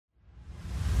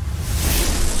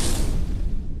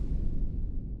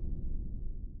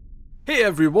Hey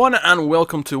everyone, and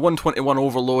welcome to 121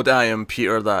 Overload. I am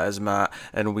Peter, that is Matt,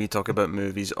 and we talk about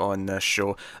movies on this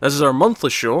show. This is our monthly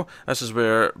show. This is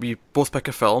where we both pick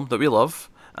a film that we love,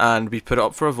 and we put it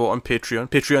up for a vote on Patreon,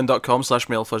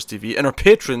 patreon.com/MailFuzzTV, and our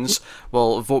patrons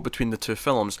will vote between the two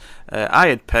films. I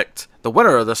had picked the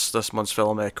winner of this month's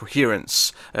film,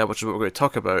 Coherence, which is what we're going to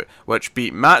talk about, which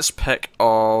beat Matt's pick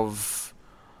of...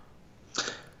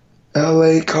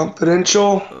 LA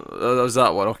Confidential. That was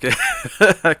that one, okay.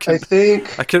 I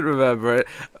think. I couldn't remember it.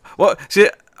 Well, see,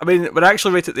 I mean, we're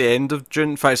actually right at the end of June.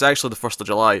 In fact, it's actually the 1st of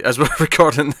July as we're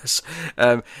recording this.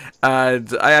 And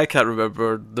I can't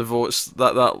remember the votes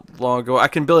that long ago. I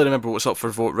can barely remember what's up for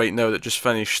vote right now that just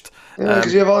finished. Yeah,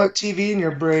 because you have all that TV in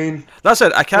your brain. That's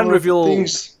it. I can reveal...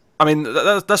 Things. I mean,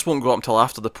 this won't go up until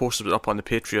after the post is up on the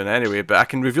Patreon anyway, but I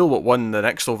can reveal what won the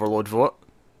next Overload vote.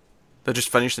 That just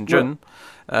finished in June.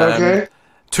 Okay.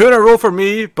 2 in a row for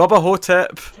me. Bubba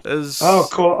Hotep is... Oh,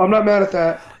 cool. I'm not mad at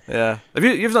that. Yeah.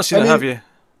 You've not seen it, have you?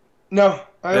 No.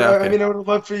 Okay. I mean, I would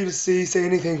love for you to say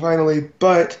anything finally,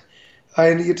 but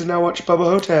I need to now watch Bubba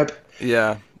Hotep.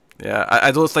 Yeah.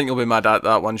 I don't think you'll be mad at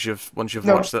that once you've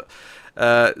watched it.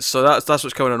 So that's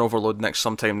what's coming on Overload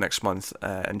sometime next month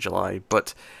in July.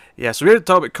 But yeah, so we're going to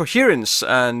talk about Coherence,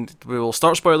 and we will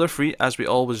start spoiler free as we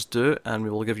always do, and we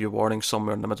will give you a warning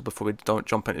somewhere in the middle before we don't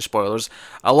jump into spoilers.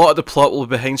 A lot of the plot will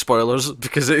be behind spoilers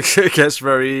because it gets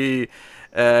very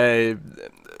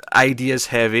ideas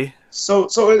heavy. So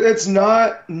it's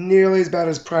not nearly as bad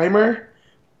as Primer,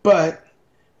 but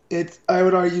I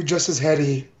would argue just as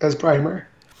heady as Primer.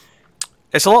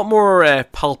 It's a lot more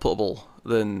palpable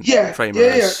than Primer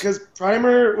is. Yeah, because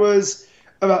Primer was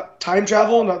about time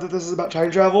travel. Not that this is about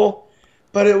time travel,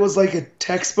 but it was like a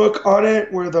textbook on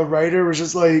it where the writer was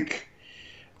just like,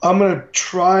 I'm going to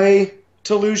try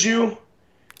to lose you.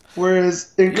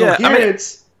 Whereas in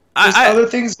Coherence, there's other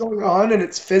things going on and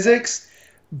it's physics,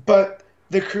 but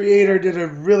the creator did a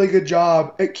really good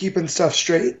job at keeping stuff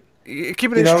straight.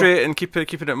 Keeping it straight and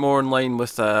keeping it more in line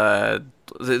with the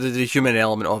human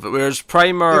element of it. Whereas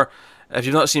Primer... If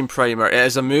you've not seen Primer, it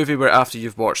is a movie where after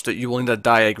you've watched it, you will need a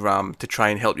diagram to try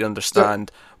and help you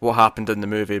understand what happened in the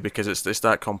movie because it's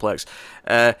that complex.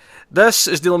 This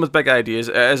is dealing with big ideas.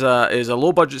 It is a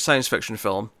low-budget science fiction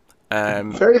film.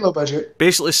 Very low budget.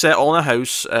 Basically set all in a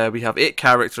house. We have 8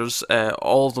 characters.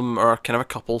 All of them are kind of a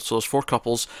couple, so there's 4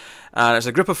 couples. And it's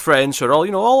a group of friends who are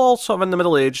all sort of in the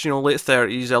middle age, late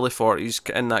 30s, early 40s,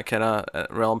 in that kind of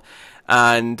realm.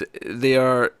 And they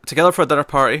are together for a dinner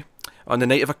party on the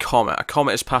night of a comet. A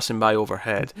comet is passing by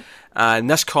overhead, and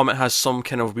this comet has some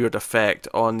kind of weird effect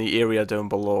on the area down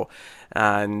below.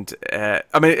 And I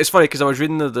mean, it's funny because I was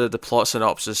reading the plot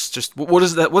synopsis. Just what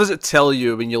does it tell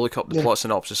you when you look up the plot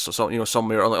synopsis? So,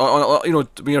 somewhere on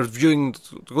when you're going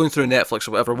through Netflix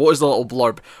or whatever. What is the little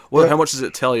blurb? How much does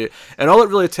it tell you? And all it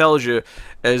really tells you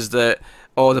is that,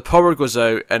 the power goes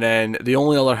out, and then the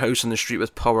only other house on the street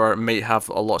with power might have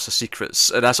lots of secrets,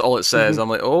 and that's all it says. I'm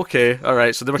like, okay, all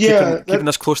right. So they were keeping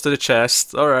us close to the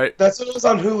chest. All right. That's what it was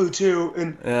on Hulu too.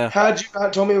 And had you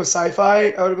not told me it was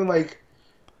sci-fi, I would have been like,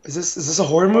 is this a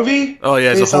horror movie? Oh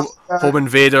yeah, it's a home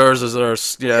invaders. Is there?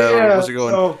 Where's it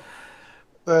going?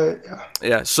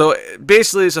 So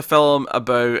basically, it's a film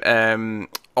about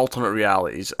alternate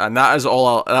realities, and that is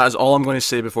all I'm going to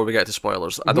say before we get to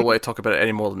spoilers. I don't want to talk about it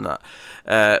any more than that.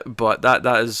 But that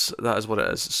is what it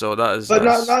is. So that is. But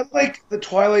not like the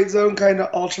Twilight Zone kind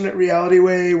of alternate reality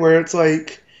way, where it's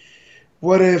like,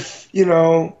 what if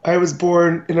I was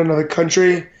born in another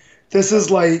country? This is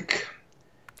like.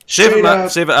 Save it,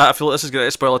 Matt. Save it. I feel like this is going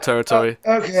to spoiler territory.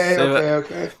 Okay.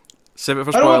 Save it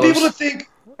for spoilers. I don't want people to think.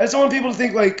 I just don't want people to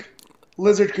think like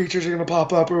lizard creatures are going to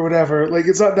pop up or whatever. Like,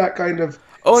 it's not that kind of.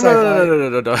 Oh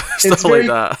no! It's not like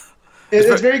that.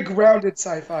 It's very grounded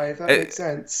sci-fi, if that makes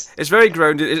sense. It's very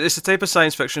grounded. It's the type of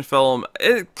science fiction film.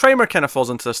 Primer kind of falls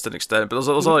into this to an extent, but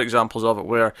there's other examples of it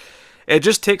where it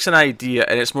just takes an idea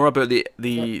and it's more about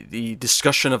the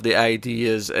discussion of the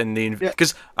ideas and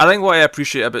because I think what I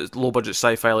appreciate about low budget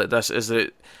sci-fi like this is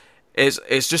that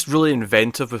it's just really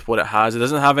inventive with what it has. It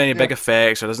doesn't have any big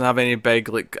effects or doesn't have any big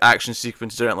like action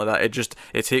sequences or anything like that.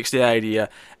 It takes the idea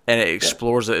and it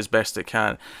explores it as best it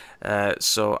can.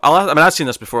 So I've seen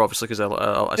this before, obviously, because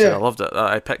I said I loved it.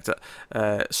 I picked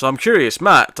it. So I'm curious,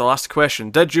 Matt. I'll ask the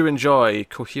question: did you enjoy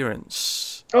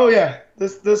Coherence? Oh yeah,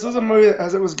 this was a movie that,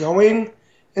 as it was going,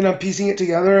 and I'm piecing it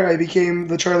together, I became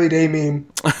the Charlie Day meme.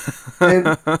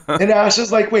 And Ash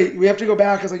is like, "Wait, we have to go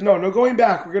back." I was like, "No going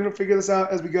back. We're gonna figure this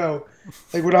out as we go.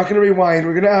 Like, we're not gonna rewind.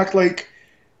 We're gonna act like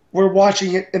we're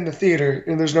watching it in the theater,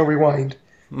 and there's no rewind."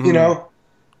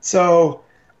 So,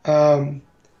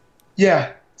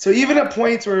 yeah. So even at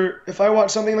points where if I watch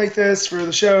something like this for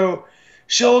the show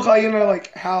she'll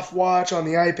like half watch on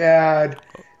the iPad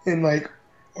and like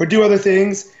or do other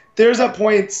things. There's at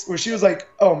points where she was like,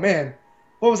 "Oh man,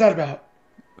 what was that about?"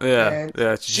 Yeah, And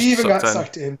yeah, it's she just even got sucked in.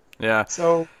 sucked in. Yeah.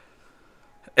 So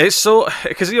It's so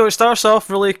because it starts off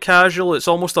really casual. It's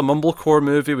almost a mumblecore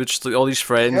movie with just like all these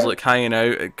friends yeah, like hanging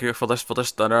out for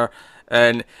this dinner,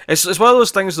 and it's one of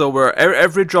those things though where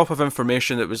every drop of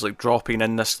information that was like dropping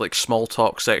in this like small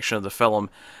talk section of the film,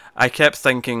 I kept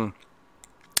thinking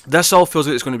this all feels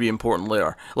like it's going to be important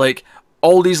later. Like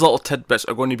all these little tidbits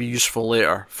are going to be useful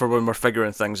later for when we're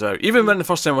figuring things out. Even when the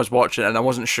first time I was watching it and I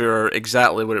wasn't sure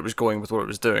exactly where it was going with what it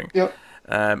was doing. yep.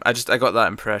 I got that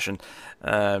impression.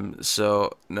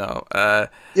 So no. Yeah,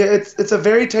 it's a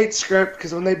very tight script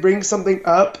because when they bring something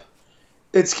up,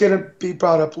 it's gonna be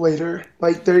brought up later.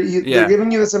 Like they're Yeah.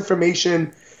 giving you this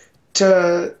information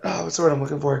to what's the word I'm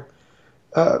looking for?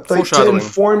 Like to Foreshadowing.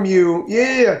 inform you.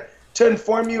 Yeah, to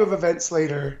inform you of events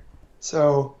later.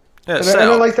 So Yeah, and it's set I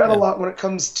up. like that a Yeah. lot when it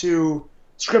comes to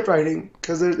script writing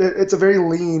because it's a very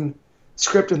lean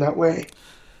script in that way.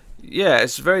 Yeah,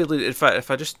 it's very. In fact,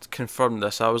 if I just confirm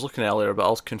this, I was looking earlier, but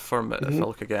I'll confirm it if I Hmm.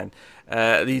 look again.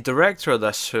 The director of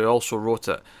this, who also wrote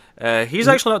it, he's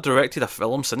Hmm. actually not directed a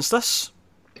film since this.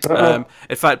 Uh-oh.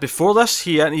 In fact, before this,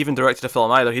 he hadn't even directed a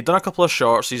film either. He'd done a couple of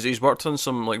shorts. He's worked on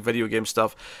some like video game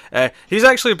stuff. He's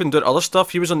actually been doing other stuff.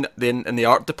 He was in the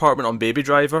art department on Baby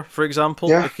Driver, for example.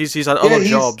 Yeah. Like he's had Yeah, other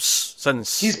jobs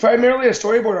since. he's primarily a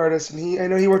storyboard artist, and I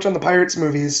know he worked on the Pirates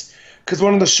movies because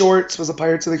one of the shorts was a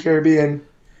Pirates of the Caribbean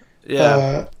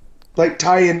Yeah, like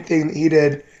tie-in thing that he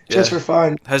did just yeah. for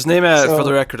fun. His name, for the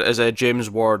So record, is James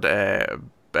Ward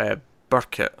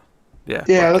Burkett. Yeah,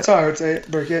 yeah, that's Burkett. how I would say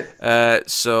it, Burkett.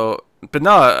 But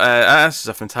no, this is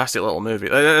a fantastic little movie.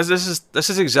 This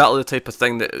is exactly the type of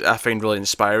thing that I find really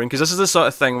inspiring because this is the sort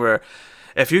of thing where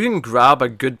if you can grab a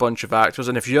good bunch of actors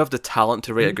and if you have the talent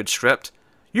to write a good script,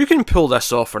 you can pull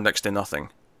this off for next to nothing.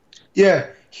 Yeah,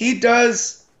 he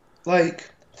does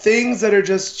like things that are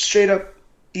just straight up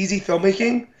easy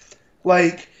filmmaking.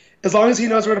 Like as long as he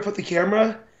knows where to put the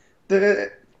camera,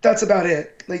 that's about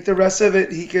it. Like the rest of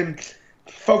it, he can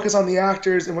focus on the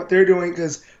actors and what they're doing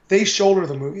because they shoulder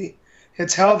the movie.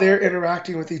 It's how they're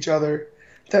interacting with each other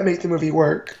that make the movie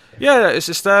work. Yeah, it's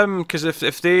just them because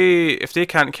if they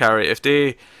can't carry it, if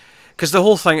they because the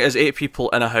whole thing is eight people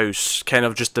in a house kind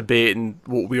of just debating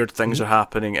what weird things are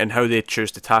happening and how they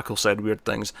choose to tackle said weird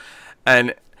things,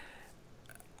 and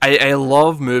I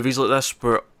love movies like this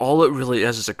where all it really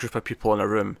is a group of people in a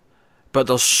room, but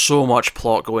there's so much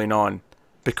plot going on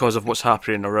because of what's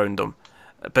happening around them.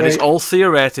 But it's Right? all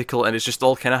theoretical and it's just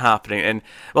all kind of happening. And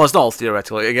well, it's not all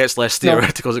theoretical. It gets less No.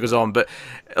 theoretical as it goes on. But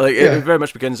like it Yeah. very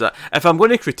much begins that. If I'm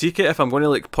going to critique it, if I'm going to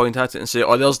like point at it and say,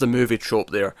 "Oh, there's the movie trope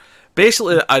there,"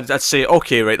 basically I'd say,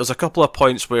 okay, right. There's a couple of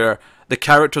points where the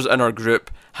characters in our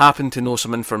group happen to know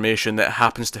some information that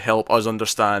happens to help us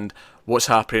understand what's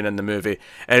happening in the movie,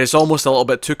 and it's almost a little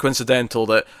bit too coincidental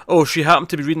that she happened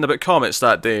to be reading about comets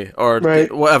that day or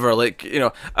Right. whatever. Like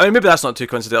I mean, maybe that's not too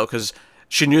coincidental because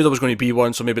she knew there was going to be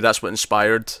one, so maybe that's what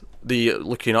inspired the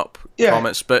looking up Yeah.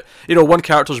 comets. But one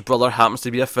character's brother happens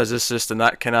to be a physicist, and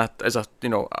that kind of is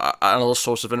another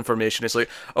source of information. It's like,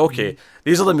 okay,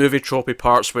 these are the movie tropey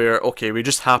parts where we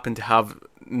just happen to have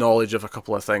knowledge of a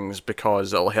couple of things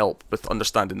because it'll help with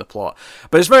understanding the plot.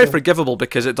 But it's very forgivable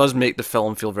because it does make the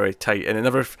film feel very tight, and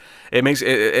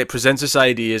it presents its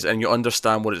ideas, and you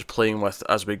understand what it's playing with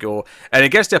as we go, and it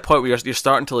gets to a point where you're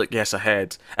starting to like guess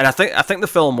ahead. And I think the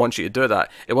film wants you to do that.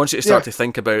 It wants you to start Yeah. to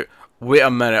think about, wait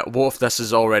a minute, what if this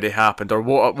has already happened, or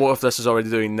what if this is already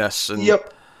doing this? And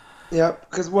Yep. Yep.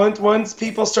 Because once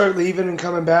people start leaving and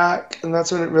coming back, and that's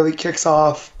when it really kicks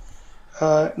off.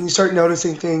 And you start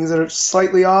noticing things that are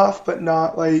slightly off, but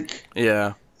not like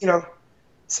yeah, you know.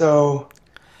 So,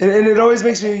 and it always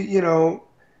makes me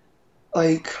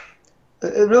like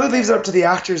it really leaves it up to the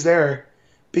actors there,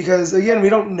 because again we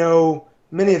don't know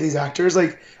many of these actors.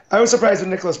 Like I was surprised when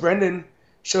Nicholas Brendan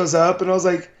shows up, and I was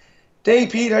like, "Dang,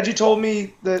 Pete, had you told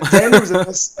me that Xander was in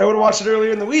this, I would have watched it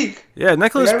earlier in the week." yeah.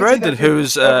 Nicholas I haven't seen Brendan, that film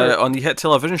who's ever. on the hit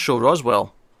television show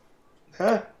Roswell.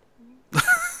 Huh?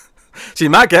 See,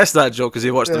 Matt guessed that joke because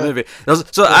he watched the Yeah. movie.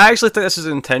 So I actually think this is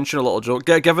an intentional little joke,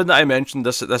 given that I mentioned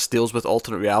this deals with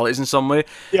alternate realities in some way.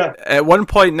 Yeah. At one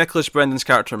point, Nicholas Brendan's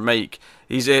character Mike,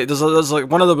 he's there's like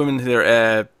one of the women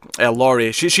there,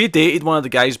 Laurie. She dated one of the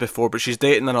guys before, but she's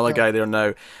dating another guy there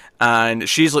now, and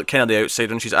she's like kind of the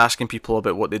outsider, and she's asking people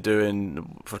about what they do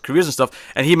and for careers and stuff.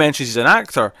 And he mentions he's an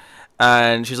actor,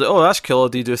 and she's like, "Oh, that's cool.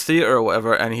 Do you do theatre or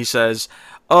whatever?" And he says,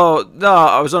 oh no,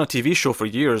 I was on a TV show for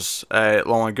years,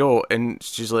 long ago, and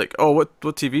she's like, oh, what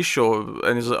TV show?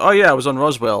 And he's like, oh yeah, I was on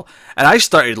Roswell, and I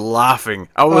started laughing.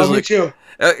 I was Me like, too.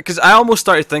 because I almost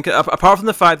started thinking, apart from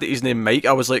the fact that he's named Mike,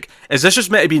 I was like, is this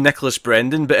just meant to be Nicholas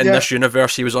Brendan, but in Yeah. this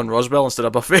universe he was on Roswell instead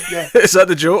of Buffy? Yeah. Is that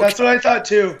the joke? That's what I thought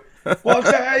too. Well,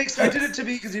 I expected it to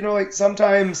be because like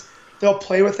sometimes they'll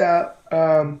play with that,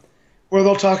 where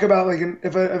they'll talk about like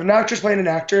if an actor's playing an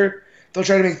actor, they'll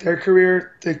try to make their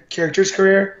career the character's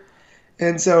career,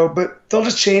 and so but they'll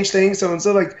just change things. So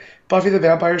instead of like Buffy the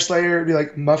Vampire Slayer, it'd be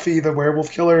like Muffy the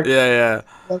Werewolf Killer, Yeah,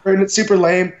 yeah. and it's super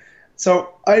lame.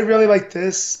 So I really like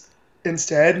this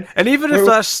instead. And even if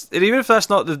that's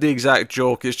not the exact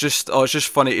joke, it's just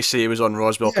funny to say he was on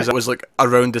Roswell because Yeah. it was like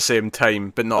around the same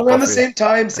time, but not Around the Buffy. same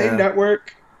time, same Yeah.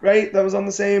 network, right? That was on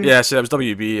the same. Yeah, so that was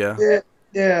WB. Yeah,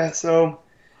 Yeah. So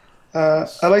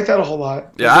I like that a whole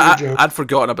lot. yeah. That's a good joke. I'd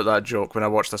forgotten about that joke when I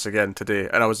watched this again today,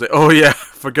 and I was like, oh yeah,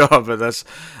 forgot about this,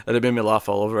 and it made me laugh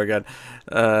all over again.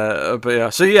 But yeah,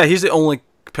 so yeah, he's the only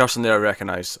person there I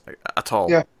recognise at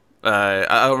all. Yeah.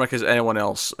 I don't recognise anyone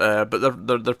else, but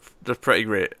they're pretty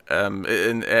great. And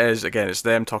it is, again, it's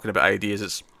them talking about ideas.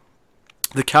 It's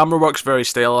the camera work's very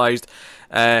stylized.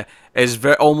 It's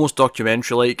very almost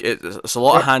documentary like. It's a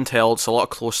lot of handheld, it's a lot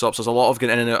of close ups, there's a lot of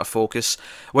getting in and out of focus,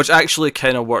 which actually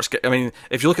kind of works. I mean,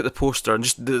 if you look at the poster and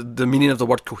just the meaning of the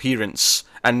word coherence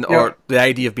and or the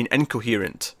idea of being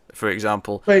incoherent, for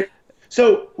example. Right.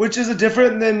 So, which is a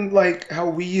different than like how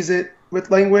we use it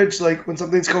with language. Like when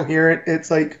something's coherent,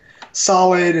 it's like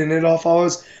solid and it all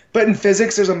follows. But in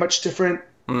physics, there's a much different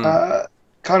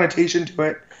connotation to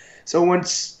it. So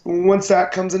once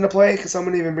that comes into play, because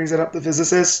someone even brings it up, the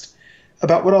physicist,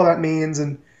 about what all that means,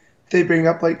 and they bring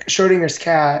up like Schrodinger's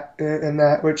cat and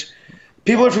that, which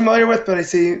people are familiar with, but I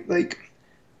see like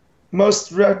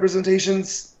most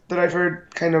representations that I've heard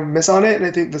kind of miss on it, and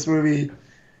I think this movie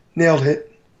nailed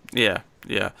it. Yeah.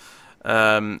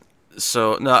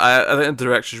 So no, I think the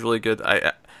direction's really good.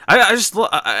 I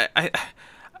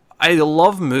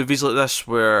love movies like this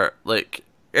where like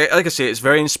I say, it's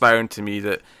very inspiring to me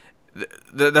that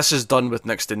this is done with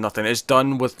next to nothing. It's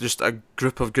done with just a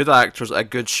group of good actors, a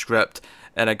good script,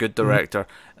 and a good director.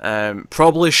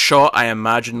 Probably shot, I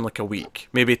imagine, like a week,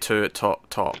 maybe two at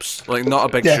tops. Like not a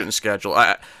big shooting schedule.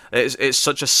 It's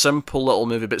such a simple little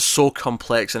movie, but so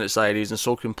complex in its ideas and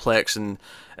so complex in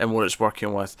what it's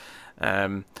working with.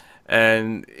 And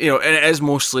and it is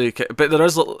mostly, but there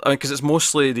is, because it's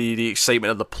mostly the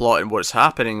excitement of the plot and what's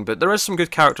happening, but there is some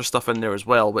good character stuff in there as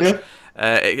well, which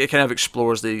it kind of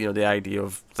explores the the idea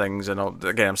of things. And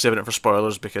again, I'm saving it for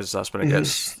spoilers because that's when it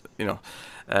gets to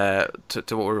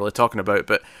what we're really talking about.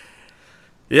 But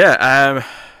I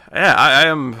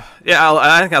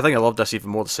think I loved this even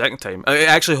more the second time. It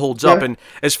actually holds up, and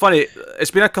it's funny.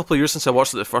 It's been a couple of years since I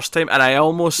watched it the first time, and I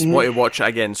almost want to watch it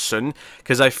again soon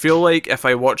because I feel like if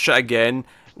I watch it again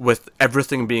with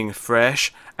everything being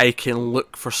fresh, I can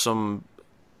look for some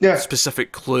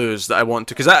specific clues that I want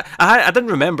to. Because I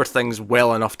didn't remember things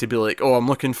well enough to be like, oh, I'm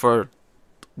looking for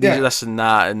this and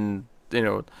that, and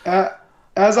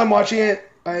As I'm watching it,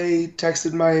 I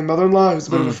texted my mother-in-law, who's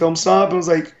a bit of a film snob, and was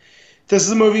like, this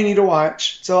is a movie you need to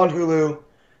watch. It's on Hulu.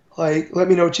 Like, let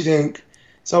me know what you think.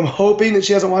 So I'm hoping that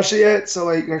she hasn't watched it yet. So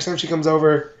like next time she comes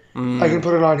over, I can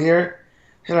put it on here,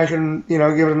 and I can give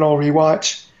it an old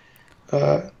rewatch.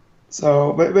 But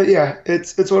yeah,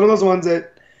 it's one of those ones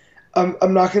that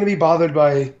I'm not going to be bothered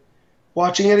by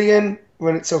watching it again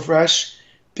when it's so fresh,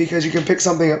 because you can pick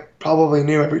something up probably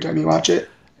new every time you watch it.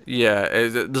 Yeah,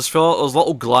 there's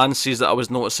little glances that I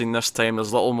was noticing this time.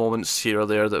 There's little moments here or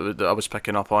there that I was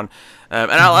picking up on,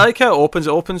 and I like how it opens. It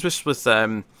opens with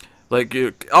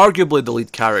arguably the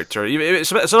lead character.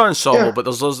 It's an ensemble, but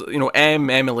there's those,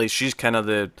 Emily. She's kind of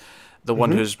the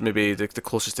one who's maybe the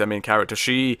closest to the main character.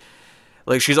 She's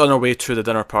on her way to the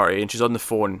dinner party and she's on the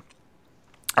phone,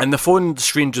 and the phone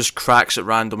screen just cracks at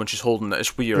random when she's holding it.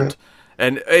 It's weird,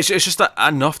 and it's just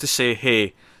enough to say,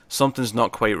 hey, something's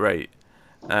not quite right.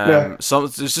 So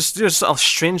it's just a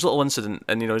strange little incident,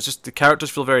 and it's just the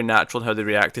characters feel very natural in how they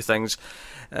react to things.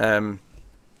 I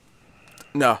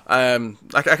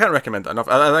can't recommend it enough.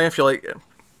 I feel like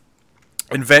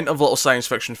inventive little science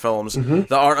fiction films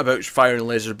that aren't about firing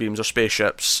laser beams or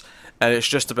spaceships, and it's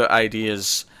just about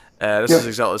ideas. This is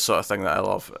exactly the sort of thing that I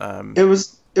love. It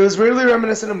was really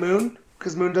reminiscent of Moon,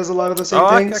 because Moon does a lot of the same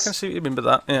things. I can see what you mean by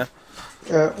that.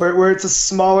 Yeah. Where it's a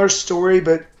smaller story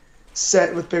but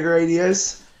set with bigger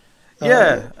ideas.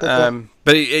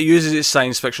 But it uses its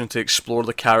science fiction to explore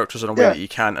the characters in a way that you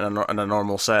can't in a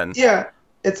normal setting. Yeah,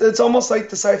 it's almost like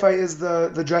the sci-fi is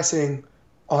the dressing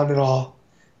on it all,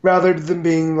 rather than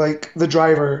being like the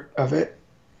driver of it.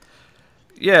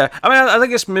 Yeah, I mean, I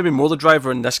think it's maybe more the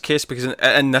driver in this case because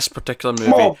in this particular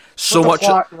movie, Well, so with the much,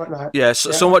 plot and whatnot. yeah,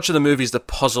 so much of the movie is the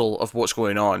puzzle of what's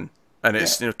going on, and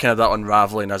it's Yeah. kind of that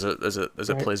unraveling as it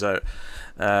Right. plays out,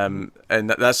 and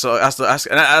and I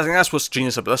think that's what's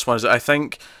genius about this one is that I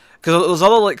think because there's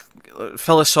other like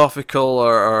philosophical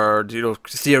or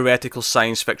theoretical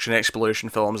science fiction exploration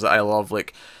films that I love,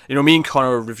 like me and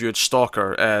Connor reviewed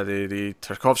Stalker, the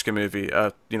Tarkovsky movie,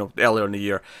 earlier in the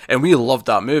year, and we loved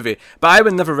that movie. But I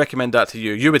would never recommend that to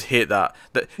you. You would hate that.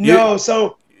 No,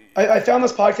 so I found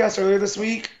this podcast earlier this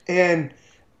week, and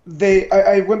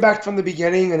I went back from the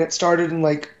beginning, and it started in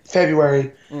like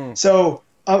February. So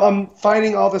I'm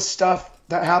finding all the stuff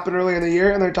that happened earlier in the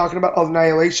year, and they're talking about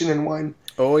Annihilation in one.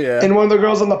 Oh yeah. And one of the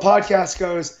girls on the podcast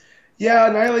goes, "Yeah,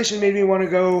 Annihilation made me want to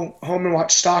go home and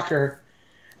watch Stalker."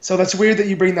 So that's weird that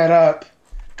you bring that up,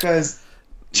 because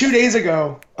 2 days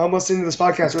ago, I'm listening to this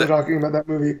podcast. We were talking about that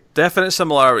movie. Definite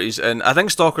similarities, and I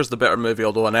think Stalker's the better movie,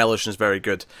 although Annihilation is very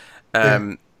good.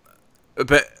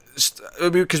 But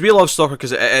because we love Stalker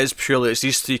because it is purely it's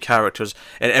these three characters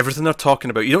and everything they're talking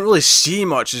about. You don't really see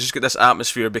much. It's just got this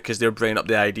atmosphere because they're bringing up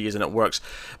the ideas and it works.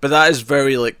 But that is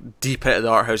very like deep into the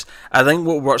art house. I think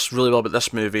what works really well about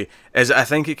this movie is I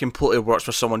think it completely works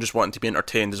for someone just wanting to be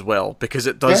entertained as well, because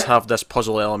it does have this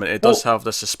puzzle element. It does have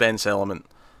this suspense element.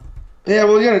 Yeah,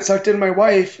 well, it sucked in my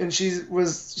wife, and she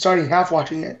was starting half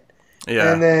watching it.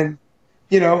 Yeah. And then,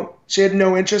 she had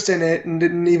no interest in it and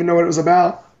didn't even know what it was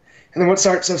about. And then what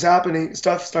stuff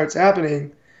starts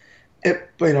happening,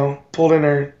 it, pulled in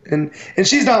her. And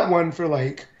she's not one for,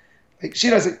 she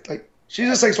doesn't, she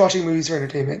just likes watching movies for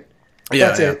entertainment. Yeah,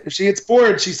 That's it. If she gets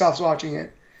bored, she stops watching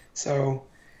it. So,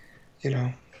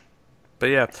 But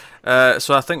yeah,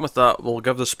 so I think with that, we'll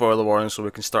give the spoiler warning so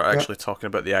we can start actually talking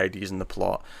about the ideas and the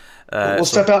plot. We'll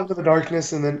step out into the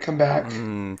darkness and then come back.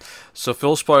 So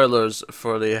full spoilers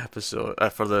for the episode,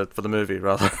 for the movie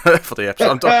rather, for the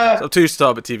episode. I'm too used to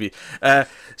talk about TV.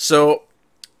 So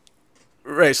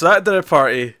that dinner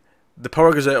party, the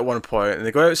power goes out at one point, and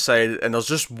they go outside, and there's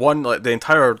just one, the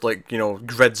entire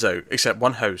grid's out except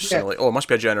one house. Yeah. And it must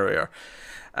be a generator.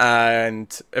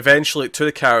 And eventually, two of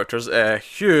the characters,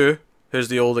 Hugh, who's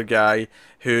the older guy,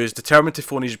 who's determined to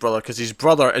phone his brother because his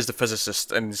brother is the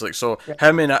physicist, and he's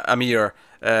him and Amir,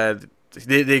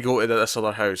 they go to this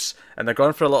other house, and they're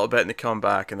gone for a little bit, and they come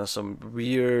back, and there's some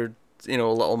weird,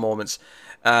 little moments,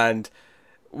 and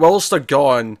whilst they're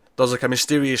gone, there's a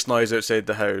mysterious noise outside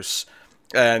the house,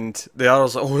 and the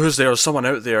other's like, oh, who's there? There's someone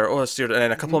out there. Oh, it's weird. And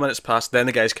then a couple of minutes pass, then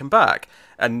the guys come back,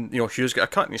 and Hugh's got a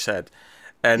cut in his head,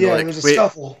 and there's a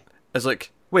scuffle. It's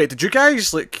wait, did you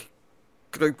guys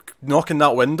knocking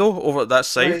that window over at that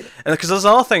side? Right. And because there's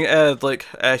another thing,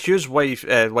 Hugh's wife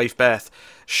Beth,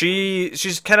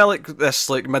 she's kind of like this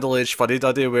middle-aged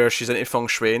fuddy-duddy where she's into feng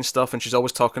shui and stuff, and she's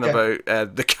always talking about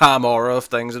the calm aura of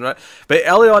things, and right. But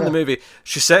early on in the movie,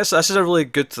 this is a really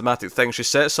good thematic thing. She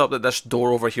sets up that this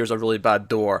door over here is a really bad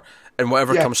door, and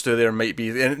whatever comes through there might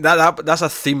be, and that's a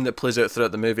theme that plays out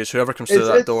throughout the movie. So whoever comes through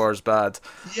that door is bad.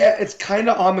 Yeah, it's kind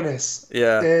of ominous.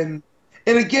 Yeah.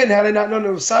 And again, had I not known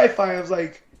it was sci-fi, I was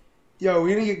like, yo,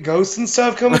 we gonna get ghosts and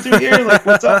stuff coming through here?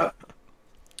 What's up?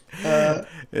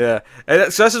 Yeah.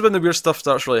 And so this is when the weird stuff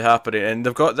starts really happening, and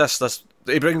they've got this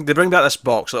they bring back this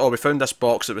box, we found this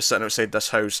box that was sitting outside this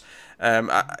house, and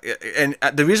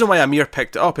the reason why Amir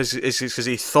picked it up is because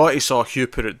he thought he saw Hugh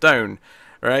put it down,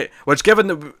 right? Which, given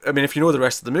that, if you know the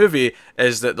rest of the movie,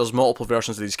 is that there's multiple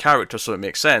versions of these characters, so it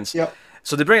makes sense. Yep.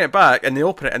 So they bring it back and they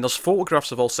open it, and there's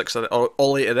photographs of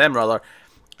all 8 of them rather,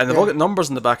 and they've all got numbers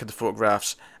in the back of the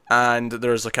photographs, and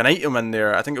there's an item in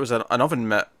there. I think it was an oven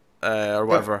mitt or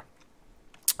whatever,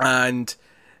 and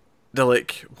they're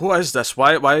like, "What is this?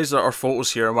 Why is there our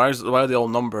photos here? And why are they all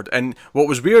numbered?" And what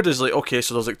was weird is okay,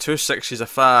 so there's 2 6s, a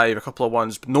 5, a couple of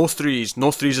 1s, but no 3s. No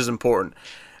 3s is important.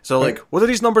 So what do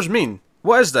these numbers mean?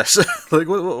 What is this?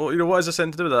 What is this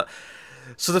anything to do with that?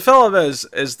 So the film is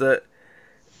that.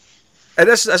 And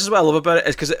this is what I love about it,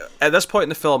 is because at this point in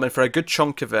the film, and for a good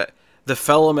chunk of it, the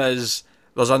film is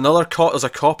there's a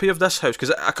copy of this house, because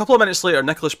a couple of minutes later,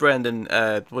 Nicholas Brendon,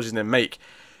 what's his name, Mike,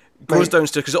 goes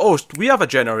downstairs because we have a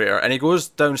generator, and he goes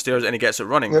downstairs and he gets it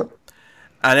running, and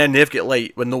then they've got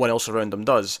light when no one else around them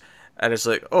does, and it's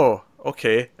oh,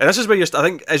 okay. And this is where I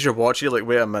think as you're watching, you're like,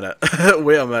 wait a minute,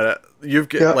 you've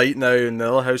got light now, and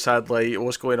the other house had light.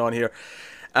 What's going on here?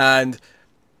 And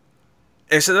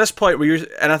it's at this point where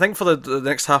and I think for the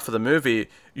next half of the movie,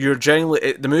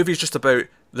 the movie's just about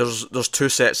there's 2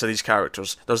 sets of these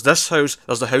characters. There's this house,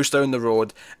 there's the house down the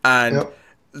road, and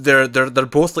they're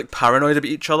both paranoid about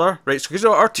each other, right? So because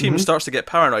our team starts to get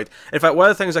paranoid. In fact, one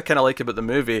of the things I kind of like about the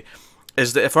movie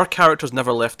is that if our characters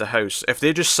never left the house, if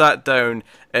they just sat down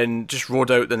and just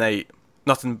rode out the night,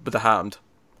 nothing would have happened.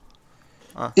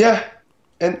 Yeah,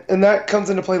 and that comes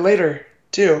into play later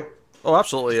too. Oh,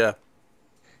 absolutely, yeah.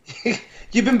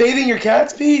 You've been bathing your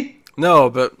cats, Pete? No,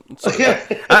 but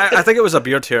I think it was a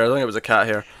beard hair. I don't think it was a cat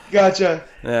hair. Gotcha.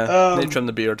 Yeah, they trimmed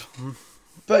the beard.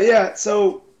 But yeah,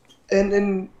 so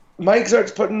and Mike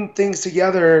starts putting things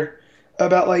together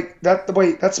about like that.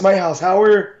 Wait, that's my house. How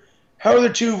are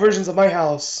there two versions of my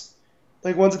house?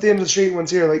 Like one's at the end of the street, one's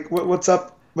here. Like what's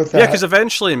up with that? Yeah, because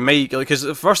eventually Mike, because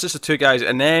at first it's the two guys,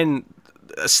 and then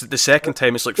the second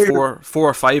time it's like four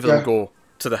or five of them go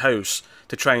to the house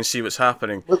to try and see what's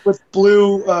happening with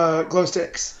blue glow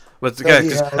sticks. With the guy,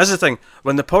 because that's the thing.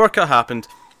 When the power cut happened,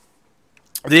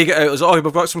 they get out. It was, oh,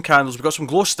 we've got some candles, we've got some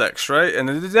glow sticks, right? And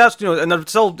that's, you know, and they're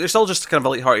still just kind of a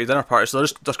light-hearted dinner party, so they're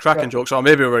just cracking jokes. Oh,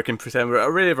 maybe we can pretend we're at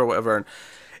a rave or whatever. And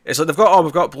it's like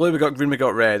we've got blue, we've got green, we've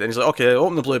got red. And he's like, okay,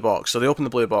 open the blue box. So they open the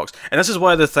blue box, and this is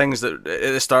one of the things that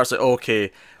it starts like,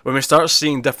 okay, when we start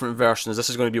seeing different versions,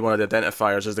 this is going to be one of the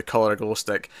identifiers as the color glow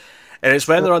stick. And it's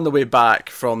when they're on the way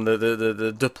back from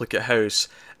the duplicate house,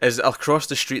 is across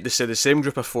the street they say the same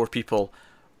group of 4 people,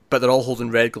 but they're all holding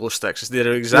red glow sticks. They're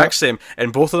the exact same,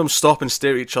 and both of them stop and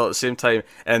stare at each other at the same time,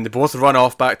 and they both run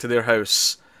off back to their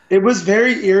house. It was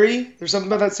very eerie. There's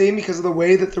something about that scene because of the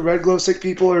way that the red glow stick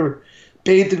people are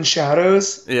bathed in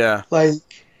shadows. Yeah. Like,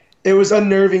 it was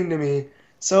unnerving to me.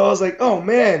 So I was like, oh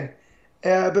man.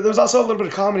 But there was also a little bit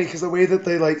of comedy because the way that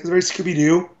they, like, it's very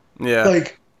Scooby-Doo. Yeah.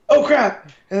 Like, oh crap!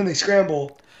 And then they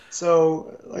scramble.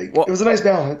 So, like, it was a nice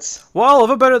balance. What I love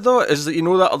about it, though, is that you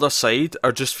know that other side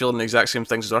are just feeling the exact same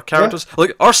things as our characters. Yeah.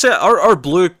 Like, our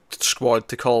blue squad,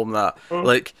 to call them that,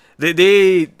 like,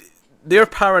 they're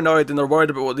paranoid and they're worried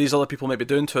about what these other people might be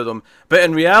doing to them. But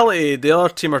in reality, the other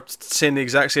team are saying the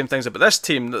exact same things about this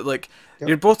team. That, like,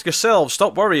 you're both yourselves,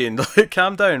 stop worrying,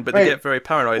 calm down. But they get very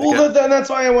paranoid. Well, that's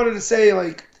why I wanted to say,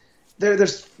 like, they're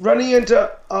running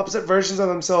into opposite versions of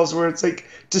themselves where it's like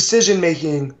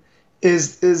decision-making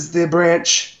is the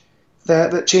branch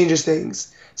that changes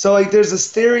things. So like there's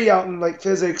this theory out in like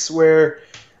physics where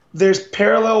there's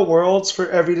parallel worlds for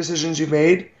every decision you've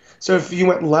made. So if you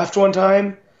went left one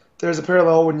time, there's a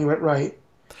parallel when you went right.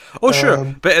 Oh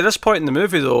sure, but at this point in the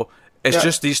movie though, it's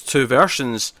just these two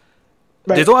versions.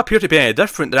 Right. They don't appear to be any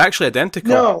different. They're actually identical.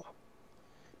 No.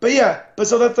 But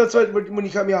so that's what when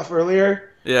you cut me off earlier.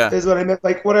 Yeah. Is what I meant.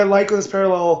 Like what I like with this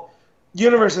parallel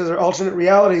universes or alternate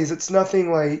realities. It's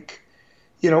nothing like,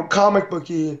 you know, comic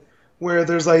booky, where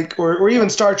there's like, or even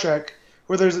Star Trek,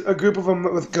 where there's a group of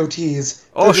them with goatees.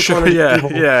 Oh, sure,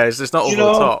 yeah, it's not over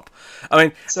the top. I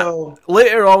mean, so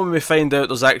later on when we find out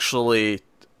there's actually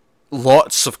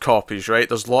lots of copies, right?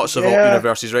 There's lots of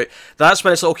universes, right? That's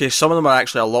when it's like, okay, some of them are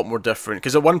actually a lot more different.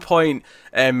 Because at one point,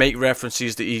 Mike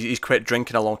references that he's quit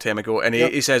drinking a long time ago, and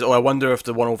he says, oh, I wonder if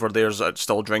the one over there's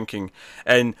still drinking.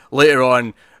 And later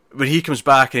on, when he comes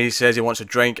back and he says he wants a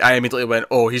drink, I immediately went,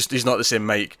 "Oh, he's not the same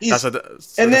Mike. That's a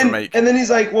different Mike." And then he's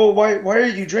like, "Well, why are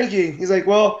you drinking?" He's like,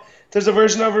 "Well, there's a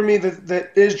version of me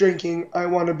that is drinking. I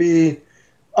want to be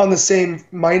on the same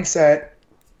mindset."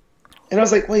 And I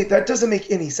was like, "Wait, that doesn't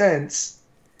make any sense,"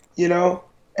 you know.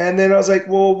 And then I was like,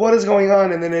 "Well, what is going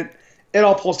on?" And then it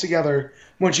all pulls together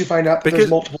once you find out that there's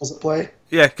multiples at play.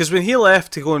 Yeah, because when he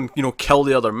left to go and kill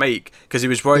the other Mike, because he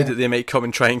was worried that they might come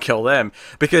and try and kill them.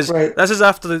 Because this is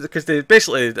after because they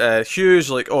basically Hugh's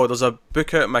like, oh, there's a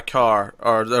book out in my car,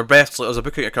 or Beth's like, there's a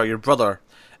book out in your car. Your brother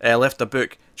left a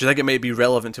book. Do you think it might be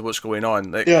relevant to what's going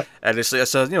on? Like, and it's a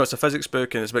it's a physics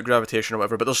book and it's about gravitation or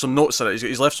whatever. But there's some notes in it.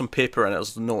 He's left some paper in it.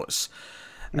 There's notes.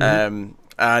 And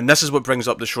this is what brings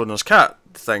up the Schrodinger's cat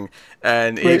thing.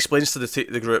 And he explains to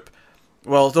the group.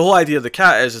 Well, the whole idea of the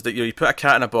cat is that you put a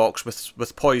cat in a box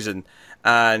with poison,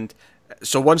 and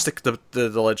so once the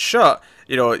lid's shut,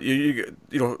 you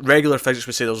regular physics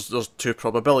would say there's two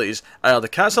probabilities: either the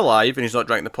cat's alive and he's not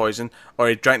drank the poison, or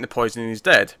he drank the poison and he's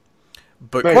dead.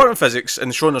 But quantum physics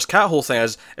and Schrodinger's cat whole thing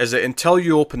is that until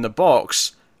you open the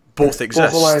box, both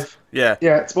exist. Both alive. Yeah,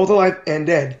 it's both alive and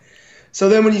dead. So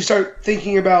then when you start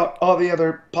thinking about all the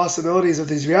other possibilities of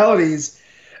these realities,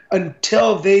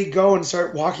 until they go and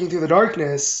start walking through the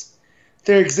darkness,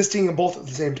 they're existing in both at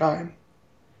the same time.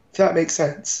 If that makes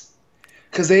sense.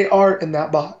 Because they are in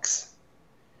that box.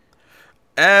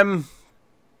 I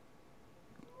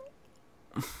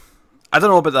don't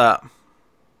know about that.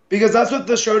 Because that's what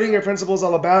the Schrodinger principle is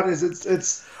all about. Is it's. It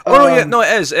is.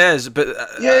 But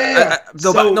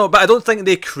but I don't think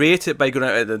they create it by going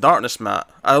out of the darkness, Matt.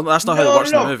 That's not how it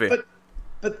works in the movie.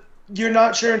 But you're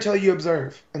not sure until you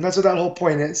observe, and that's what that whole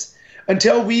point is.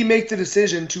 Until we make the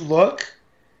decision to look,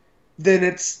 then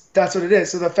that's what it is.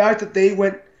 So the fact that they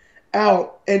went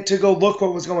out and to go look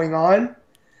what was going on,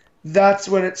 that's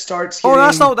when it starts Oh, getting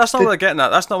that's not what the they're getting at.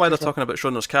 That's not why they're different. talking about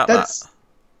Schrodinger's cat. That's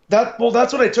that's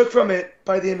what I took from it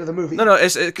by the end of the No, movie. no,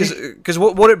 it's because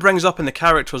what it brings up in the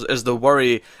characters is the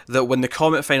worry that when the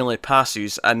comet finally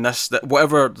passes and that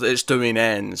whatever it's doing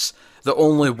ends, that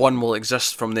only one will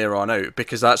exist from there on out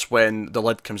because that's when the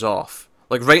lid comes off.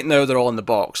 Like right now, they're all in the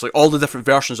box. Like all the different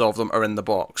versions of them are in the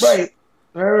box. Right.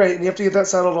 Right, and you have to get that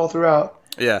settled all throughout.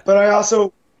 Yeah. But I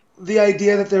also, the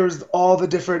idea that there was all the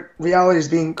different realities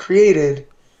being created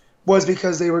was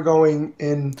because they were going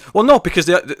in. Well, no, because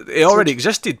they already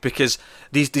existed. Because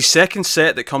the second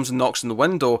set that comes and knocks on the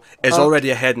window is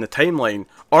already ahead in the timeline.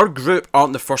 Our group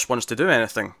aren't the first ones to do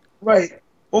anything. Right.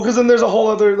 Well, because then there's a whole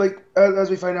other, like, as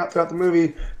we find out throughout the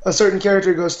movie, a certain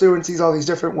character goes through and sees all these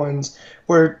different ones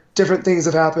where different things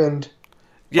have happened.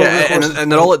 Yeah, over the course of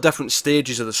and they're all at different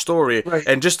stages of the story. Right.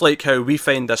 And just like how we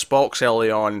find this box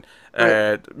early on,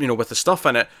 Right. with the stuff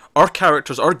in it, our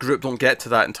characters, our group don't get to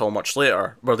that until much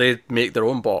later, where they make their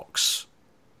own box.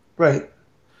 Right.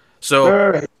 So,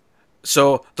 Right.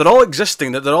 so they're all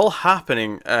existing, that they're all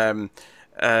happening. And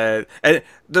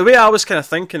the way I was kind of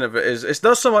thinking of it is, it's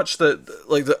not so much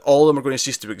that all of them are going to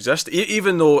cease to exist,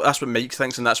 even though that's what Mike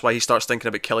thinks, and that's why he starts thinking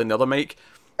about killing the other Mike.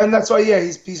 And that's why, yeah,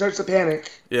 he starts to panic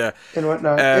Yeah. and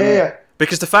whatnot. Um, Yeah.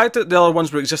 Because the fact that the other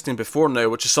ones were existing before now,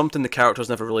 which is something the characters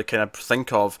never really kind of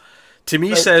think of, to me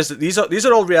Right. says that these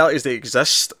are all realities that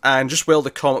exist, and just while the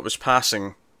comet was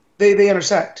passing, They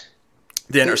intersect.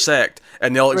 they intersect,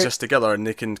 and they all exist together, and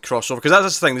they can cross over. Because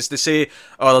that's the thing, they say,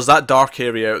 oh, there's that dark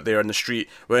area out there in the street,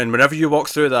 and whenever you walk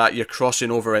through that, you're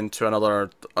crossing over into another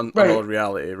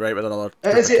reality, right, with another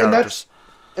group of characters.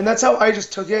 And that's how I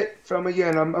just took it from,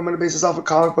 again, I'm going to base this off of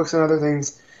comic books and other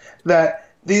things, that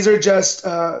these are just,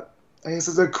 I guess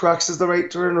the crux is the right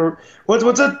term, or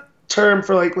what's a term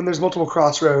for, like, when there's multiple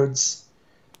crossroads?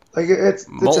 Like, it's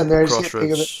in there, I just can't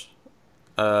think of it.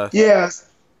 Crossroads. Yeah,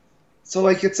 so,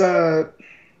 like, it's not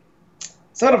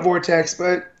a vortex,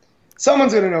 but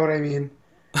someone's going to know what I mean.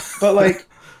 But, like,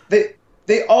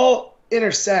 they all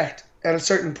intersect at a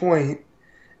certain point,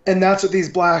 and that's what these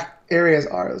black areas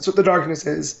are. That's what the darkness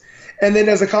is. And then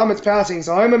as the comet's passing,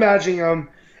 so I'm imagining them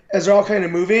as they're all kind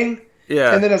of moving.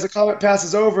 Yeah. And then as the comet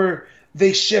passes over,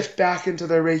 they shift back into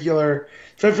their regular.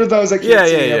 For those that can't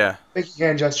see, I'm making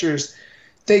hand gestures.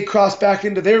 They cross back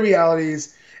into their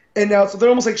realities, and now so they're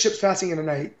almost like ships passing in the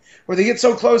night, where they get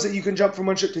so close that you can jump from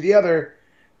one ship to the other,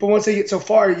 but once they get so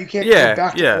far, you can't come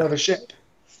back to another ship.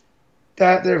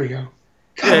 There we go.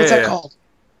 God, what's that called?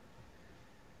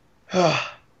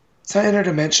 It's not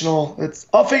interdimensional.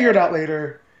 I'll figure it out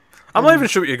later. I'm not even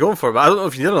sure what you're going for, but I don't know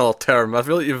if you need another term. I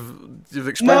feel like you've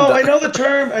explained it. No, I know the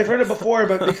term. I've heard it before,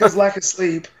 but because lack of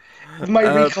sleep, my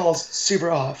recall's super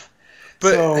off.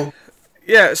 But so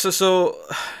yeah,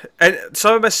 and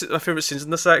some of my favorite scenes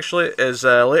in this actually is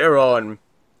later on.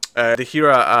 They hear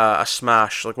a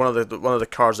smash, like one of the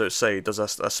cars outside does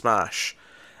a smash,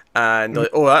 and they're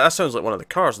like, oh, that sounds like one of the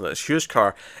cars, and it's Hugh's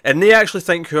car. And they actually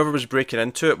think whoever was breaking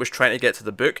into it was trying to get to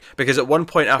the book, because at one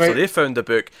point after they found the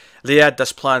book, they had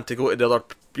this plan to go to the other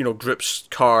group's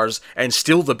cars and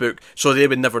steal the book, so they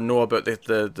would never know about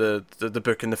the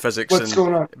book and the physics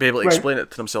and be able to explain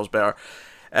it to themselves better.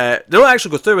 They don't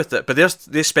actually go through with it, but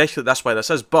they speculate that's why this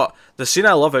is. But the scene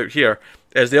I love out here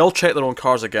is they all check their own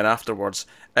cars again afterwards,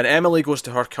 and Emily goes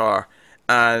to her car,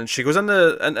 and she goes into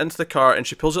the car, and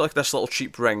she pulls out like this little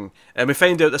cheap ring, and we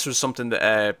find out this was something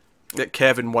that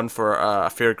Kevin won for a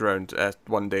fairground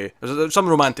one day. It was some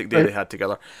romantic day they had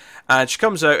together, and she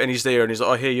comes out, and he's there, and he's like,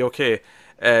 "Oh, hey, you okay?"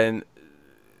 And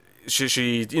she's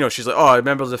like, "Oh, I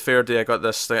remember the fair day I got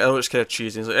this thing. Oh, it's kind of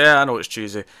cheesy." And he's like, "Yeah, I know it's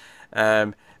cheesy."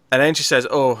 And then she says,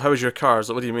 "Oh, how was your car?" Like,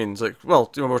 "What do you mean?" It's like,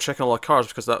 "Well, we're checking all our cars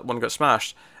because that one got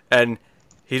smashed." And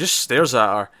he just stares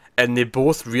at her, and they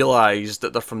both realise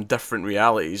that they're from different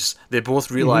realities. They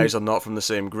both realise they're not from the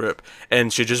same group,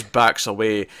 and she just backs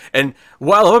away. And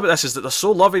what I love about this is that they're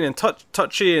so loving and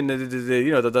touchy, and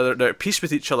they're at peace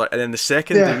with each other. And then the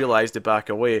second they realise, they back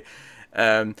away.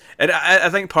 And I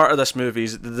think part of this movie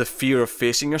is the fear of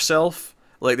facing yourself.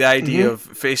 Like the idea of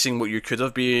facing what you could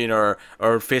have been, or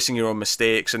facing your own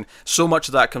mistakes, and so much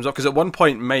of that comes up because at one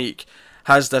point Mike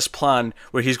has this plan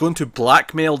where he's going to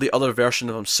blackmail the other version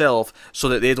of himself so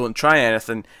that they don't try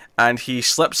anything, and he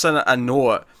slips in a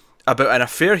note about an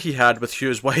affair he had with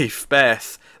Hugh's wife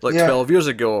Beth 12 years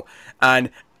ago, and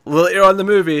later on in the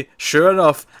movie, sure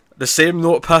enough, the same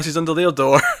note passes under their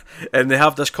door, and they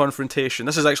have this confrontation.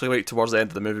 This is actually right towards the end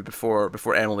of the movie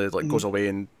before Emily goes away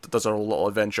and does her little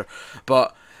adventure.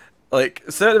 But throughout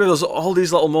the movie, there's all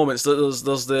these little moments. There's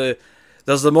the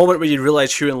moment where you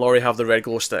realise Hugh and Laurie have the red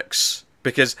glow sticks,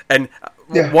 Because, and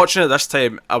watching it this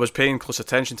time, I was paying close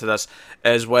attention to this,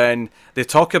 is when they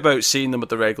talk about seeing them with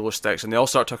the red glow sticks, and they all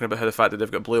start talking about how the fact that they've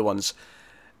got blue ones.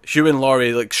 Hugh and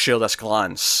Laurie like share this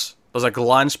glance. There's a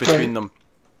glance between them.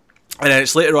 And then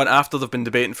it's later on, after they've been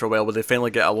debating for a while, where they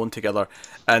finally get alone together,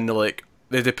 and they're like,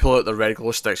 they pull out their red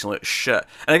glow sticks and like, shit.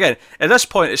 And again, at this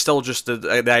point, it's still just the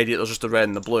idea that there's just the red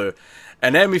and the blue.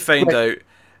 And then we find out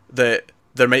that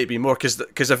there might be more,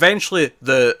 because eventually,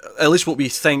 at least what we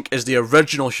think is the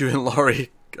original Hugh and Laurie,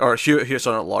 or Hugh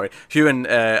and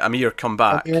Amir come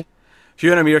back. Okay.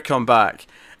 Hugh and Amir come back,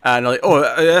 and they're like, oh,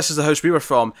 this is the house we were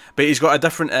from, but he's got a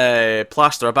different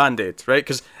plaster, a Band-Aid, right?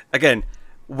 Because, again,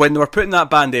 when they were putting that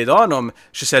Band-Aid on him,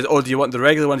 she said, oh, do you want the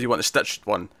regular one, or do you want the stitched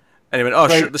one? And he went, oh,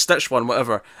 sure, the stitched one,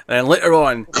 whatever. And then later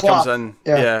on, he comes in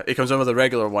with the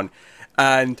regular one.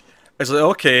 And it's like,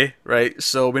 okay, right,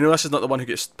 so we know this is not the one who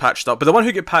gets patched up. But the one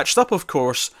who get patched up, of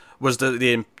course, was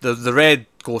the red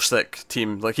glow stick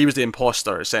team. Like, he was the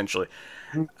imposter, essentially.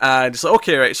 And it's like,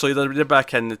 okay, right, so they're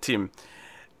back in the team.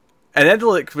 And then they're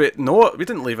like, wait, no, we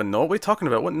didn't leave a note. What are you talking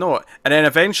about? What note? And then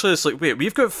eventually it's like, wait,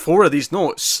 we've got 4 of these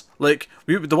notes. Like,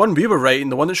 the one we were writing,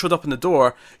 the one that showed up in the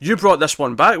door, you brought this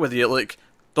one back with you. Like,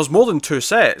 there's more than 2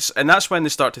 sets. And that's when they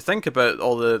start to think about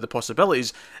all the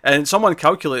possibilities. And someone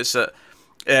calculates that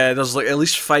there's like at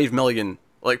least 5 million,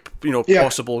 like,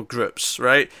 possible groups,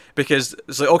 right? Because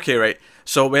it's like, okay, right,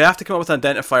 so we have to come up with an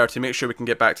identifier to make sure we can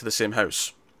get back to the same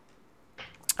house.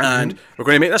 And we're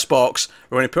going to make this box,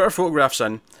 we're going to put our photographs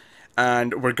in,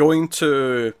 and we're going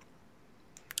to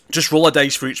just roll a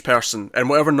dice for each person, and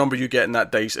whatever number you get in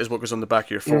that dice is what goes on the back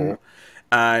of your photo.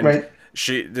 And they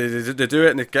do it,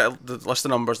 and they get the list of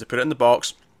numbers, they put it in the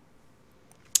box.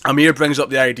 Amir brings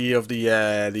up the idea of the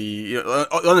on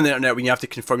the internet when you have to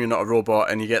confirm you're not a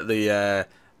robot, and you get the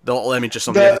little image of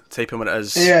somebody typing what it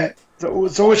is. Yeah.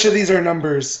 So which of these are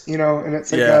numbers? And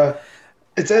it's like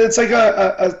it's like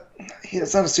a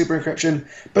it's not a super encryption,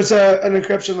 but it's an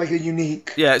encryption, like a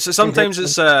unique. Yeah. So sometimes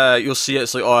encryption. It's you'll see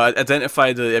it's like, oh,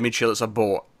 identify the image here that's a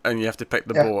bot, and you have to pick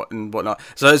the bot and whatnot.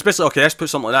 So it's basically, okay, let's put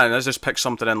something like that, and let's just pick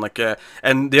something in like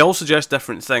and they all suggest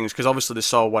different things, because obviously they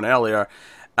saw one earlier.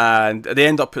 And they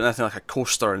end up putting, I think, like a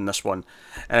coaster in this one,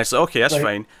 and it's like, okay, that's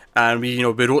fine. And we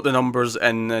wrote the numbers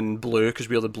in blue because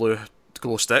we are the blue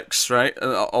glow sticks, right?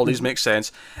 And all these make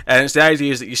sense. And it's the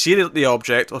idea is that you see the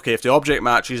object. Okay, if the object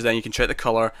matches, then you can check the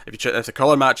color. If the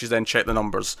color matches, then check the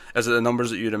numbers. Is it the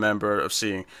numbers that you remember of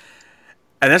seeing?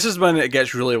 And this is when it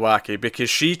gets really wacky, because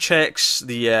she checks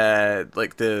because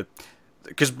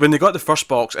when they got the first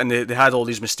box and they had all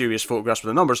these mysterious photographs with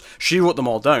the numbers, she wrote them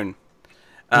all down.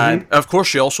 And of course,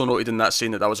 she also noted in that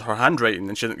scene that was her handwriting,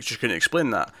 and she couldn't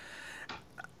explain that.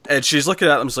 And she's looking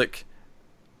at them, like,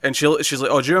 and she's like,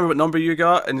 "Oh, do you remember what number you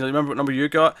got?" And you remember what number you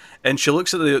got? And she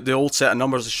looks at the old set of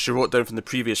numbers that she wrote down from the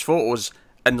previous photos,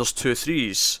 and there's 2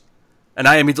 3s. And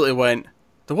I immediately went,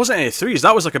 "There wasn't any 3s.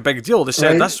 That was like a big deal." They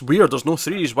said, "That's weird. There's no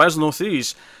 3s. Why is there no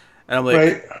 3s?" And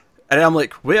I'm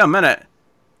like, wait a minute.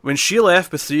 When she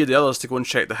left with 3 of the others to go and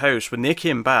check the house, when they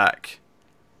came back,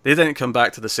 they didn't come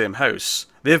back to the same house.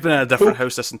 They've been in a different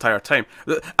house this entire time.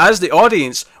 As the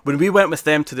audience, when we went with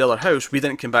them to the other house, we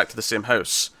didn't come back to the same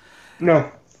house.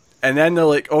 No. And then they're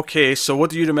like, okay, so what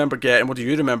do you remember getting? What do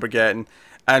you remember getting?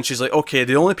 And she's like, okay,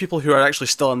 the only people who are actually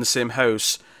still in the same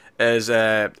house is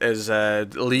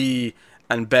Lee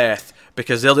and Beth,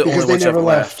 because they're the only ones who have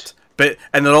left.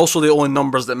 And they're also the only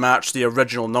numbers that match the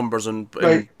original numbers in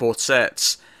both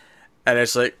sets. And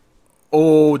it's like,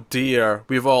 oh dear,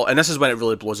 and this is when it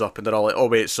really blows up, and they're all like, oh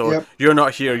wait, so you're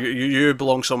not here, you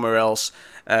belong somewhere else.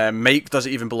 Mike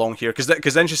doesn't even belong here,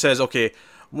 because then she says, okay,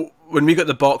 when we got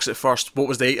the box at first, what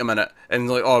was the item in it? And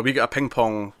like, oh, we got a ping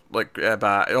pong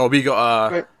bat, oh, we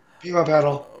got a ping pong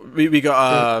paddle, we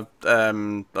got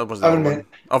a what was that one?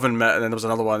 Oven mitt, and then there was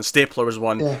another one, stapler was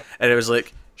one, and it was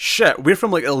like, shit, we're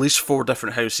from like at least 4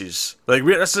 different houses. Like,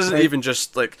 this isn't even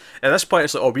just like, at this point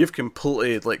it's like, oh, we've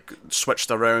completely like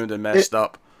switched around and messed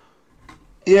up.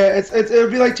 Yeah, it would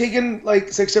be like taking like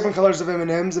 6 different colors of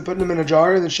M&Ms and putting them in a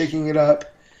jar and then shaking it up,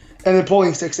 and then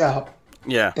pulling 6 out.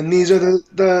 Yeah. And these are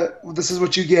this is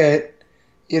what you get,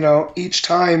 each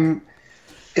time.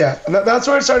 Yeah, and that's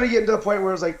where it started to get to the point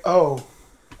where it was like, oh,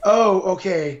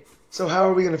 okay, so how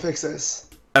are we gonna fix this?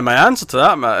 And my answer to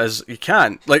that, Matt, is you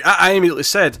can't. Like, I immediately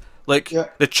said, like,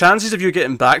 the chances of you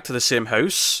getting back to the same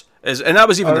house And that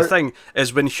was even the Or, thing,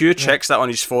 is when Hugh checks that on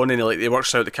his phone and he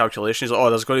works out the calculation, he's like, oh,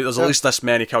 there's at least this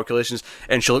many calculations,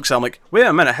 and she looks at him like, wait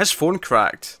a minute, his phone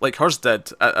cracked, like hers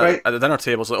did at the dinner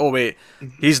table. It's like, oh wait,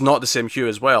 he's not the same Hugh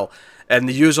as well. And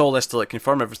they use all this to like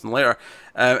confirm everything later.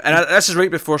 This is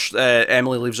right before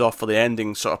Emily leaves off for the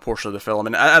ending sort of portion of the film.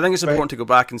 And I think it's important to go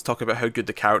back and talk about how good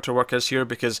the character work is here,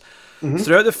 because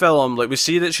throughout the film, like, we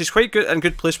see that she's quite good in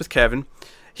good place with Kevin.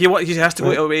 He has to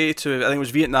go away to, I think it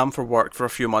was Vietnam for work for a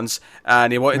few months,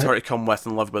 and he wanted her to come with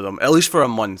and live with him, at least for a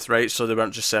month, right? So they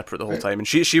weren't just separate the whole time. And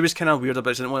she was kind of weird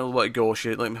about it. She didn't want to let it go.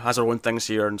 She like has her own things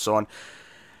here and so on.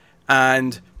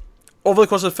 And over the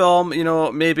course of the film, you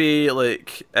know, maybe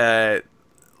like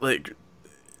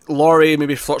Laurie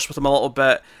maybe flirts with him a little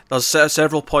bit. There's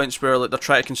several points where like they're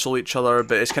trying to console each other,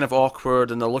 but it's kind of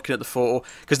awkward, and they're looking at the photo.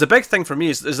 Because the big thing for me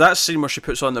is that scene where she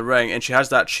puts on the ring and she has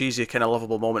that cheesy kind of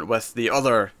lovable moment with the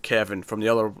other Kevin from the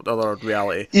other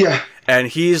reality. Yeah. And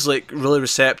he's like really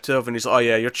receptive, and he's like, oh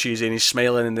yeah, you're cheesy, and he's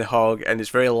smiling in the hug, and it's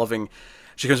very loving.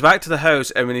 She comes back to the house,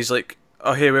 and when he's like,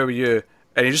 oh hey, where were you?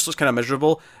 And he just looks kind of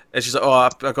miserable, and she's like, oh,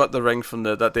 I got the ring from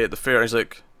that day at the fair. And he's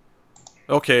like,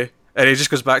 okay. And he just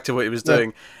goes back to what he was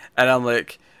doing. And I'm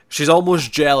like, she's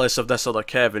almost jealous of this other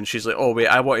Kevin. She's like, oh wait,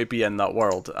 I want to be in that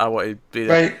world. I want to be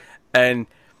there. Right. And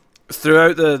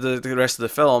throughout the rest of the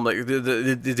film, like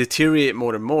they deteriorate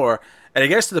more and more. And it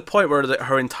gets to the point where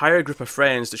her entire group of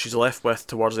friends that she's left with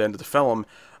towards the end of the film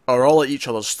are all at each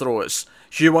other's throats.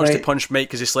 Hugh wants to punch Mike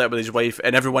because he slept with his wife,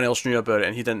 and everyone else knew about it,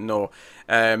 and he didn't know.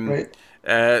 You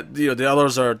know, the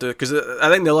others are, because I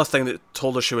think the other thing that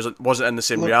told her she wasn't in the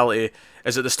same reality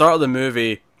is at the start of the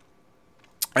movie,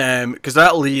 because they're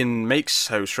at Lee and Mike's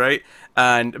house, right?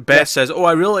 And Beth says, "Oh,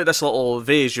 I really like this little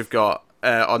vase you've got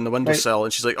on the windowsill,"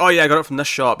 and she's like, "Oh yeah, I got it from this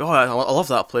shop. Oh, I love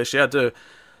that place. Yeah, I do."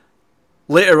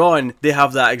 Later on, they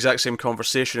have that exact same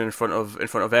conversation in front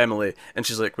of Emily, and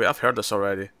she's like, "Wait, I've heard this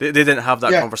already." They didn't have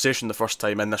that conversation the first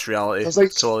time in this reality. So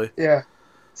like, totally. Yeah.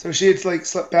 So she had like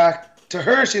slipped back. To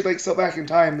her, she'd like slipped back in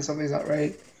time, and something's not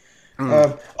right.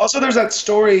 Also, there's that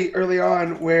story early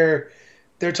on where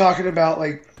they're talking about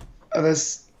like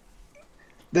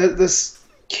this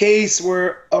case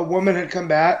where a woman had come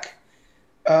back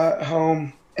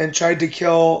home and tried to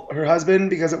kill her husband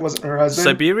because it wasn't her husband.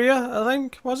 Siberia, I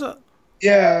think, was it?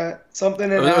 Yeah, something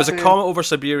had happened. It was a comet over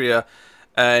Siberia.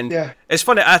 And it's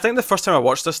funny, I think the first time I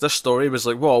watched this story was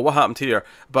like, whoa, what happened here?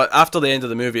 But after the end of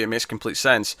the movie, it makes complete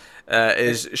sense.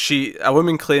 A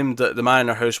woman claimed that the man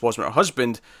in her house wasn't her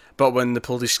husband, but when the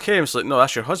police came, it's like, no,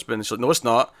 that's your husband. She's like, no, it's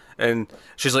not. And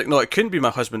she's like, no, it couldn't be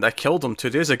my husband. I killed him 2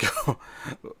 days ago.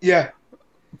 Yeah.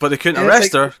 But they couldn't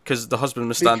arrest her because the husband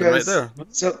was standing right there.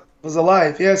 So was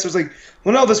alive. Yeah, so it's like,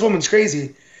 well, no, this woman's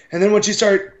crazy. And then once you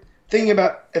start thinking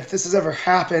about if this has ever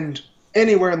happened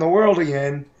anywhere in the world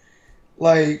again,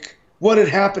 like what had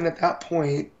happened at that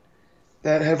point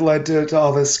that had led to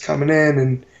all this coming in.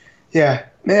 And yeah,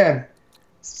 man,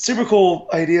 super cool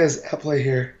ideas at play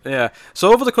here. Yeah.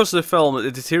 So over the course of the film,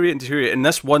 they deteriorate, and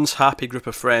this once happy group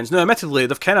of friends. Now, admittedly,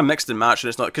 they've kind of mixed and matched, and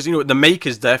it's not because, you know, the Mike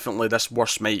is definitely this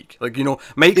worst Mike. Like, you know,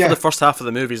 Mike for the first half of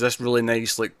the movie is this really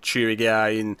nice, like, cheery guy,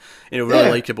 and, you know, really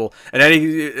likable. And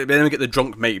then we get the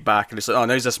drunk Mike back, and it's like, oh,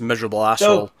 now he's this miserable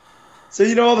asshole. So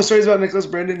you know all the stories about Nicholas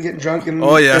Brendan getting drunk in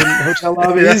hotel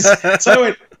lobbies.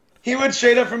 So he went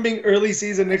straight up from being early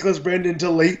season Nicholas Brendan to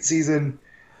late season.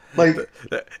 Like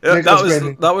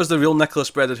that was the real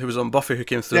Nicholas Brendan who was on Buffy, who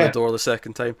came through the door the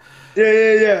second time.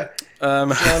 Yeah.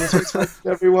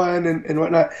 Everyone and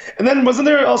whatnot. And then wasn't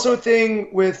there also a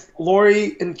thing with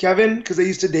Laurie and Kevin because they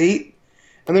used to date?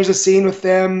 And there's a scene with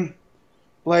them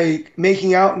like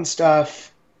making out and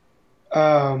stuff.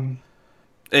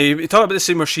 You talk about the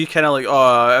scene where she kind of like,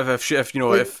 oh,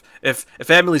 if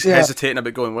Emily's hesitating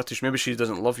about going with you, maybe she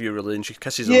doesn't love you really, and she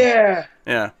kisses him.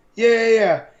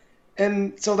 Yeah.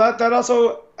 And so that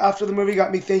also, after the movie,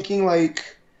 got me thinking,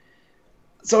 like,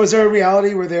 so is there a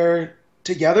reality where they're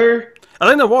together? I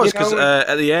think there was, because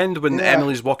at the end, when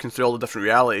Emily's walking through all the different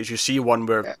realities, you see one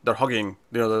where they're hugging,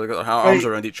 you know, they've got their arms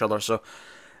around each other, so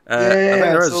I think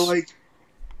there is. So, like,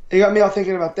 it got me all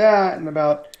thinking about that, and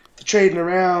about the trading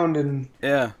around, and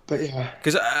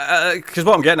because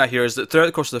what I'm getting at here is that throughout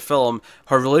the course of the film,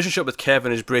 her relationship with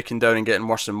Kevin is breaking down and getting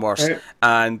worse and worse,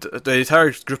 and the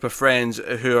entire group of friends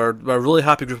who are a really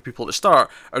happy group of people at the start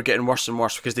are getting worse and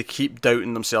worse because they keep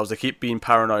doubting themselves, they keep being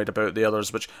paranoid about the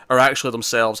others, which are actually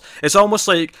themselves. It's almost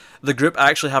like the group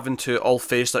actually having to all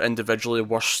face their individually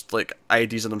worst like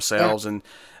ideas of themselves and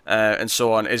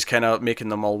so on is kind of making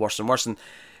them all worse and worse. And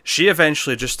she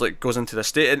eventually just like goes into this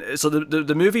state, and so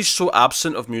the movie's so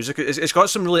absent of music. It's got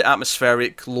some really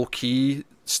atmospheric, low key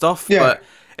stuff, but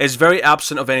it's very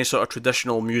absent of any sort of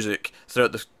traditional music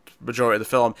throughout the majority of the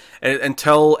film,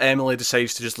 until Emily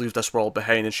decides to just leave this world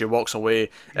behind and she walks away,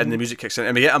 and the music kicks in,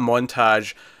 and we get a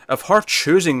montage of her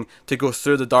choosing to go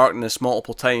through the darkness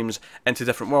multiple times into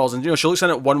different worlds. And she looks in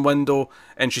at one window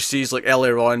and she sees, like,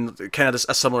 earlier on kind of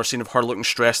a similar scene of her looking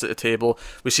stressed at the table.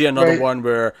 We see another one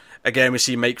where, again, we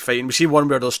see Mike fighting. We see one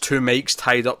where there's two Mikes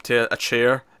tied up to a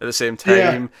chair at the same time.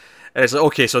 Yeah. And it's like,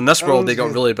 okay, so in this world they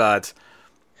got really bad.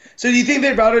 So do you think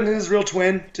they brought in his real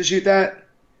twin to shoot that?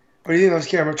 Or do you think that was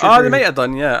camera trickery? Oh, they might have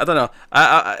done, yeah. I don't know.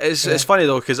 It's funny,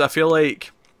 though, because I feel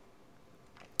like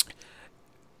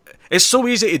it's so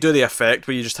easy to do the effect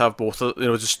where you just have both,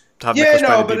 just have Nicholas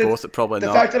trying to be both. It probably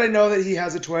the fact that I know that he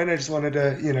has a twin, I just wanted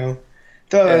to,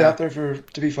 throw that out there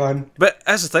to be fun. But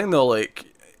that's the thing, though, like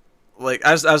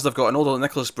as they've gotten older,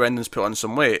 Nicholas Brendan's put on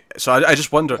some weight. So I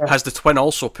just wonder, has the twin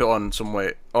also put on some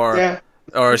weight,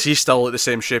 or is he still at the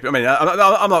same shape? I mean,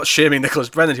 I'm not shaming Nicholas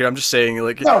Brendan here. I'm just saying,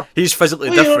 like, he's physically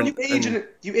different.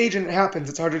 You age and it happens.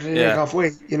 It's harder to take off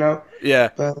weight, Yeah,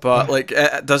 but like,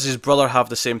 does his brother have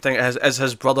the same thing? Is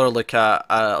his brother like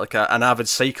an avid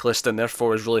cyclist and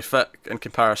therefore is really fit in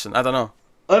comparison? I don't know.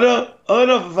 I don't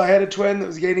know if I had a twin that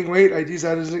was gaining weight, I'd use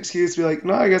that as an excuse to be like,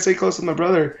 no, I gotta stay close with my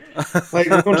brother. Like,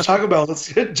 we're going to Taco Bell.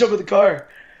 Let's jump in the car.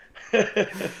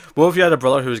 What if you had a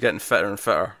brother who was getting fitter and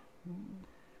fitter?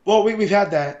 Well, we've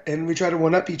had that, and we try to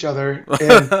one-up each other.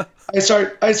 And I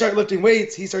start lifting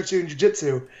weights, he starts doing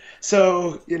jiu-jitsu.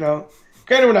 So,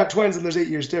 granted we're not twins and there's 8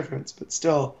 years difference, but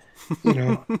still,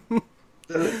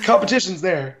 the competition's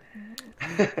there.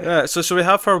 Yeah, so we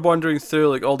have her wandering through,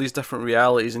 like, all these different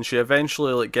realities, and she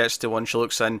eventually, like, gets to one. She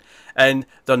looks in, and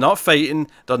they're not fighting,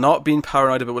 they're not being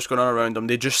paranoid about what's going on around them.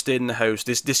 They just stayed in the house.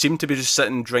 They seem to be just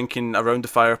sitting, drinking around the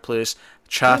fireplace,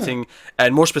 chatting,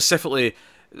 and more specifically,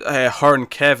 her and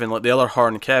Kevin, like the other her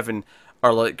and Kevin,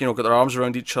 are, like, got their arms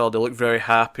around each other. They look very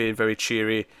happy, very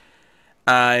cheery,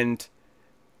 and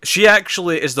she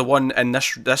actually is the one in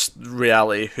this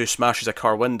reality who smashes a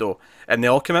car window, and they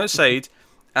all come outside.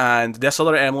 And this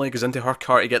other Emily goes into her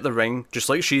car to get the ring, just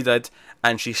like she did,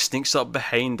 and she sneaks up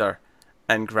behind her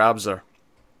and grabs her.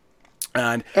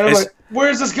 And I'm like,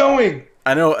 where's this going?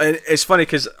 I know, and it's funny,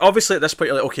 because obviously at this point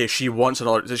you're like, okay, she wants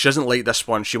another, she doesn't like this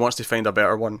one, she wants to find a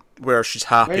better one, where she's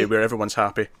happy, where everyone's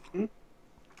happy. Mm-hmm.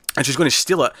 And she's going to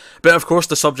steal it. But of course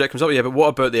the subject comes up, but what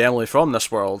about the Emily from this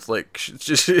world? Like, how's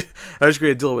she going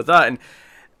to deal with that?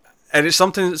 And it's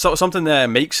something that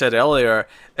Mike said earlier,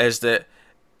 is that,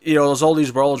 there's all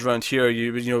these worlds around here.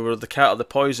 We're the cat or the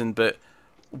poison. But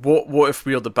what if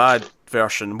we're the bad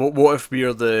version? What if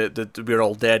we're the we're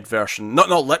all dead version? Not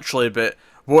literally, but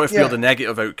what if we're the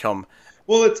negative outcome?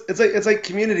 Well, it's like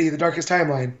Community, the darkest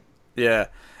timeline. Yeah,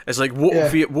 it's like what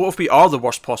if we are the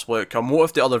worst possible outcome? What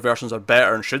if the other versions are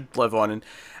better and should live on? And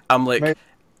I'm like,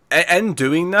 in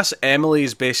doing this, Emily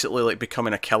is basically like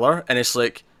becoming a killer, and it's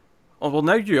like, oh, well,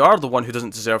 now you are the one who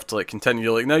doesn't deserve to, like,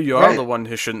 continue. Like, now you are the one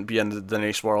who shouldn't be in the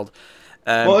nice world.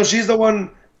 Well, she's the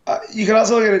one. You can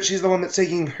also look at it. She's the one that's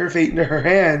taking her fate into her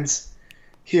hands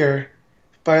here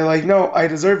by, like, no, I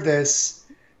deserve this.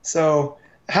 So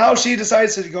how she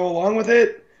decides to go along with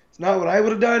it is not what I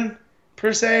would have done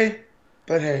per se.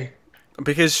 But hey,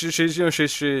 because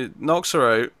she knocks her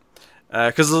out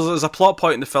because there's a plot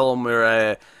point in the film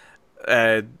where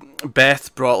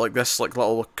Beth brought like this like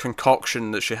little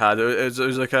concoction that she had. It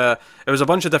was a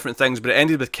bunch of different things, but it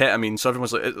ended with ketamine. So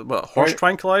everyone's like, "What, horse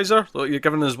tranquilizer? Like, you're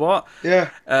giving us what?"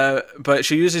 Yeah. But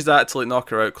she uses that to like knock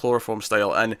her out, chloroform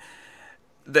style, and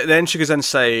then she goes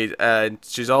inside and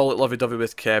she's all lovey-dovey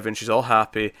with Kevin. She's all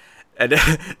happy, and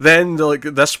then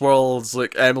this world's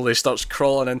like Emily starts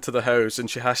crawling into the house, and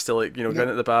she has to get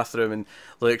into the bathroom, and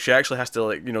like she actually has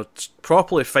to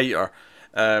properly fight her.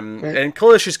 And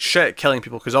clearly she's shit at killing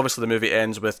people, because obviously the movie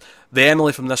ends with the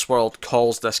Emily from this world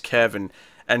calls this Kevin,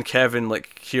 and Kevin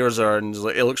like hears her and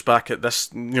like he looks back at this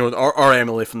our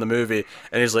Emily from the movie,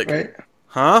 and he's like,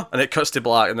 huh? And it cuts to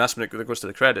black, and that's when it goes to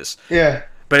the credits. Yeah.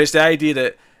 But it's the idea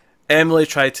that Emily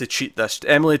tried to cheat this.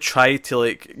 Emily tried to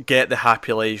like get the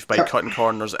happy life by cutting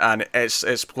corners, and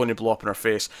it's going to blow up in her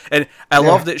face. And I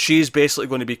love that she's basically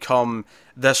going to become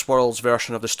this world's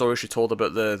version of the story she told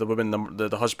about the woman,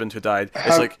 the husband who died.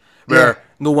 It's like where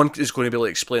no one is going to be able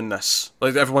to explain this.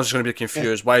 Like everyone's going to be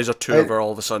confused. Why is there two of her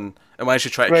all of a sudden? And why is she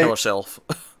trying to kill herself?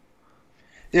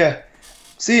 Yeah.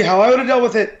 See, how I would have dealt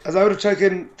with it, as I would have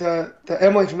taken the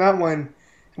Emily from that one,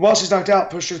 and while she's knocked out,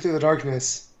 pushed her through the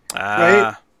darkness.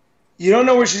 Right? You don't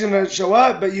know where she's going to show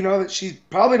up, but you know that she's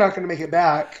probably not going to make it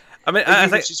back. I mean, I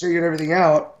think she's figured everything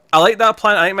out. I like that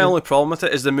plan. I think my only problem with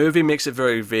it is the movie makes it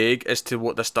very vague as to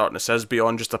what this darkness is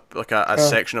beyond just a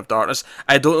section of darkness.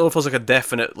 I don't know if there's like a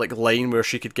definite like line where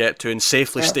she could get to and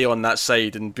safely stay on that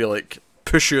side and be like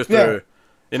push you through.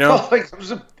 You know? Like, I'm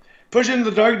just push into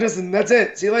the darkness and that's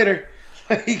it. See you later.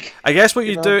 Like, I guess what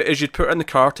you'd do is you'd put it in the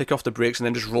car, take off the brakes, and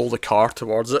then just roll the car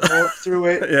towards it. roll through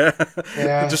it.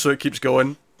 Yeah. Just so it keeps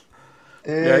going.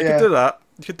 Yeah, you could do that.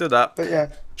 You could do that. But yeah.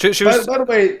 She was... By the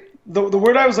way, the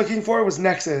word I was looking for was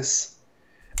nexus.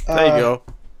 There you go.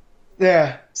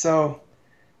 Yeah, so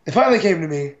it finally came to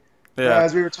me. Yeah.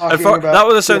 As we were talking about. That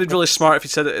would have sounded really smart if you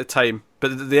said it at the time,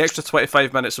 but the extra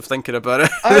 25 minutes of thinking about it.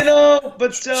 I know,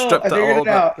 but still, I figured it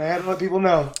bit. out, and I had to let people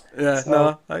know. Yeah,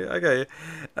 so. No, I get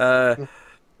you.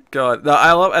 God, no,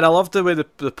 I love the way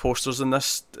the posters in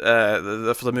this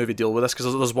for the movie deal with this,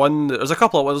 because there's one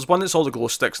that's all the glow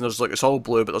sticks, and it's all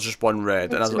blue, but there's just one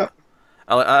red, and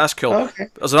that's cool. Okay.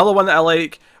 There's another one that I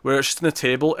like where it's just on the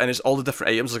table and it's all the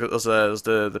different items. Like there's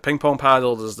the ping pong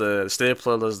paddle, there's the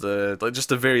stapler, there's just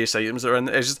the various items that are in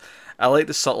it. It's just, I like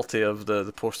the subtlety of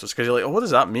the posters, because you're like, oh, what does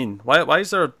that mean? Why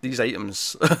is there these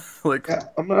items? Like, yeah,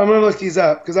 I'm gonna look these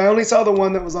up because I only saw the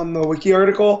one that was on the wiki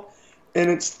article, and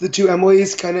it's the two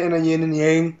Emilys kind of in a yin and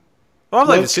yang. oh, I've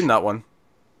not even seen that one.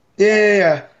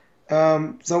 Yeah.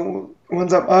 So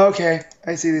one's up. Oh, okay,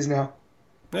 I see these now.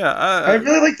 Yeah, I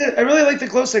really like the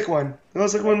glow stick one. The glow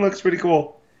stick one looks pretty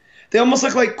cool. They almost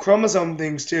look like chromosome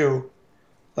things too,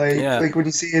 like when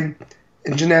you see in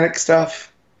genetic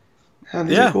stuff.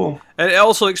 These are cool. And it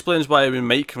also explains why when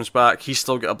Mike comes back, he's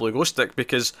still got a blue glow stick,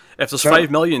 because if there's 5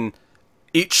 million,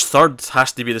 each third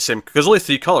has to be the same. Because there's only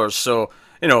 3 colors, so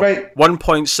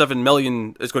 1.7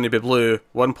 million is going to be blue,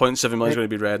 1.7 million is going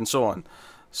to be red, and so on.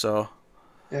 So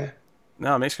yeah,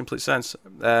 no, it makes complete sense.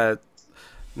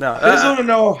 No, I just want to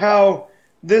know how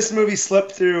this movie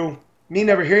slipped through me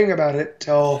never hearing about it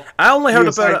till I only heard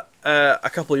about it a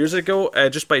couple of years ago,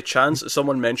 just by chance.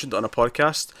 Someone mentioned it on a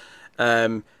podcast,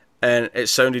 and it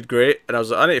sounded great, and I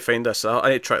was like, I need to find this. I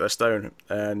need to track this down,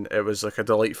 and it was like a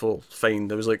delightful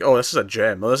find. It was like, oh, this is a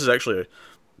gem. Well, this is actually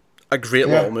a great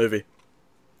little movie.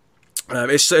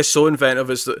 It's so inventive.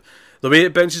 It's the way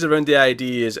it bounces around the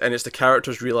ideas, and it's the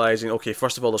characters realizing, okay,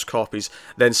 first of all, there's copies,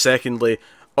 then secondly,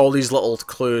 all these little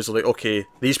clues are like, okay,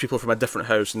 these people are from a different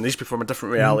house, and these people from a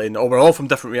different reality, and we're all from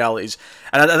different realities.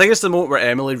 And I think it's the moment where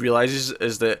Emily realizes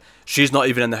is that she's not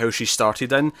even in the house she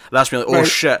started in. That's me like, oh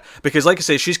shit, because like I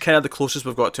say, she's kind of the closest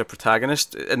we've got to a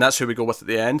protagonist, and that's who we go with at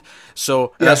the end.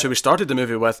 So that's who we started the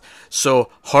movie with. So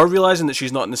her realizing that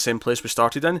she's not in the same place we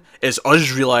started in is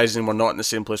us realizing we're not in the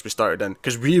same place we started in,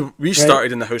 because we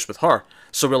started in the house with her.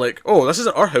 So we're like, oh, this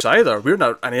isn't our house either. We're in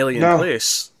an alien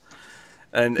place.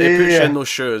 And it puts you in those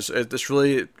shoes. It's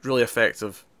really, really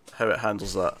effective how it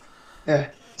handles that. Yeah.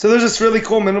 So there's this really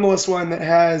cool minimalist one that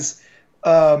has,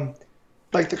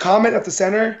 like the comet at the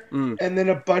center, and then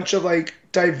a bunch of like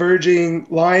diverging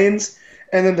lines,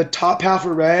 and then the top half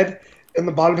are red, and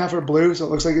the bottom half are blue. So it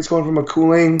looks like it's going from a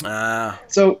cooling.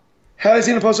 So had I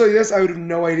seen a poster like this, I would have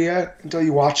no idea until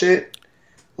you watch it,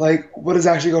 like what is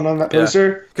actually going on in that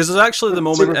poster. Because there's actually the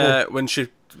moment when she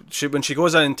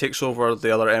goes in and takes over the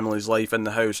other Emily's life in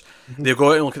the house, they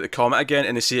go out and look at the comet again,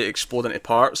 and they see it explode into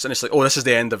parts, and it's like, oh, this is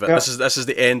the end of it. This is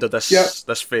the end of this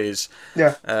this phase.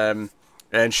 Yeah.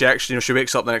 And she actually, she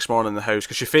wakes up the next morning in the house,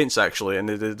 because she faints actually, and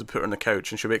they put her on the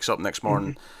couch, and she wakes up next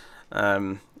morning.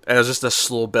 And there's just this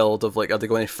slow build of like, are they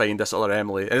going to find this other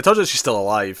Emily? And it turns out she's still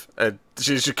alive.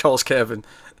 She calls Kevin.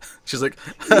 She's like,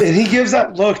 and he gives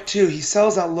that look too. He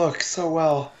sells that look so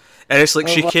well. And it's like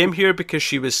she came here because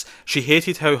she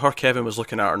hated how her Kevin was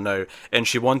looking at her now, and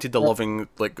she wanted the loving,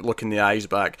 like, look in the eyes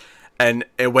back. And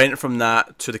it went from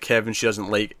that to the Kevin she doesn't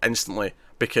like instantly,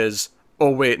 because,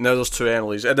 oh wait, now there's 2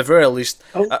 Emilys. At the very least,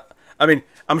 I mean,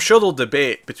 I'm sure they'll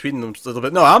debate between them a little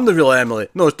bit. No, I'm the real Emily.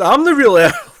 No, I'm the real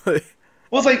Emily.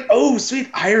 Well, it's like, oh, sweet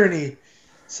irony.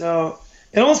 So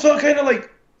it almost felt kind of like,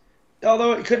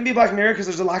 although it couldn't be Black Mirror because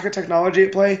there's a lack of technology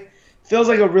at play, feels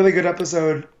like a really good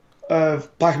episode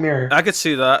of Black Mirror. I could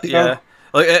see that, yeah.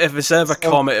 Like, if instead of a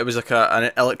comet, it was like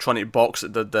an electronic box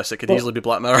that did this, it could easily be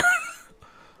Black Mirror.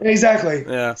 Exactly.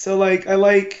 Yeah. So, like, I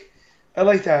like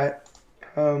that.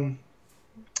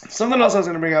 Something else I was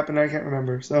going to bring up, and I can't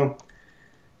remember. So,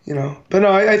 but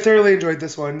no, I thoroughly enjoyed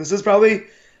this one. This is probably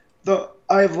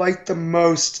I've liked the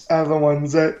most out of the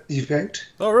ones that you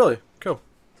picked. Oh, really? Cool.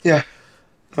 Yeah.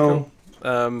 Cool.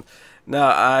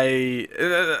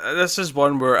 This is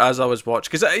one where, as I was watching,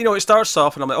 because it starts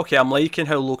off and I'm like, okay, I'm liking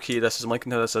how low key this is, I'm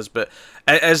liking how this is, but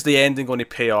is the ending going to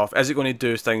pay off? Is it going to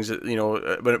do things that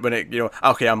when it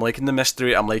okay, I'm liking the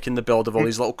mystery, I'm liking the build of all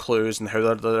these little clues and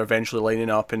how they're eventually lining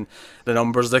up, and the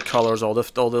numbers, the colors, all the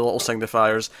little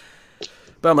signifiers.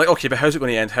 But I'm like, okay, but how's it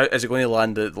going to end? How is it going to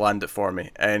land it for me?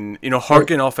 And her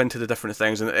going off into the different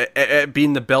things, and it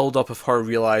being the build up of her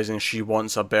realizing she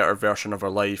wants a better version of her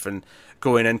life and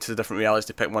going into the different realities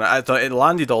to pick one. I thought it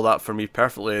landed all that for me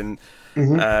perfectly, and this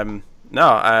is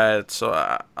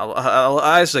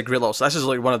a great little. This is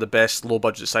like one of the best low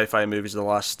budget sci-fi movies of the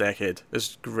last decade.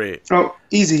 It's great. Oh,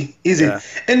 easy. Yeah.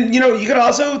 And you could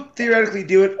also theoretically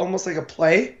do it almost like a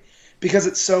play, because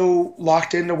it's so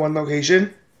locked into one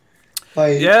location.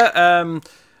 Like,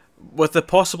 with the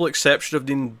possible exception of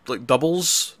needing like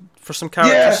doubles for some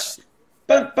characters.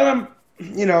 Yeah,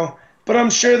 but I'm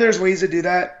sure there's ways to do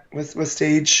that with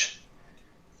stage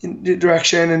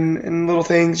direction and little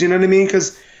things. You know what I mean?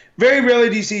 Because very rarely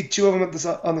do you see two of them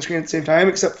on the screen at the same time,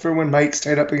 except for when Mike's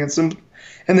tied up against them,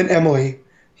 and then Emily.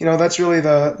 That's really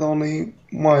the only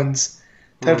ones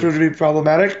that prove to be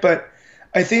problematic. But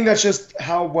I think that's just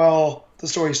how well the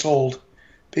story's told,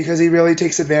 because he really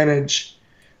takes advantage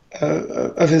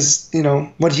of his,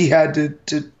 what he had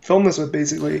to film this with,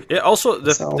 basically. Yeah, also,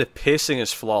 the pacing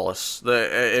is flawless.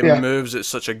 It moves at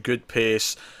such a good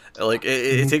pace. Like,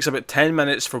 it takes about 10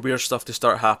 minutes for weird stuff to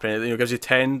start happening. It gives you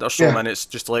 10 or so minutes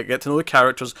just to, like, get to know the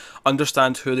characters,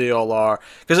 understand who they all are.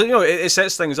 Because, it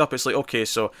sets things up. It's like, okay,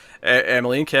 so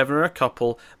Emily and Kevin are a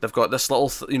couple. They've got this little,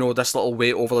 this little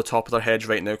weight over the top of their heads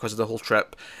right now because of the whole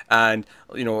trip. And,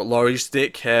 Laurie's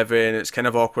date Kevin. It's kind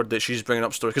of awkward that she's bringing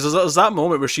up stories. Because there's that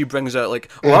moment where she brings out,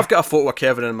 like, I've got a photo of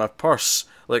Kevin in my purse.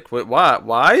 Like, wait, what?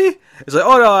 Why? It's like,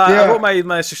 oh no, I wrote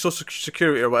my social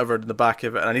security or whatever in the back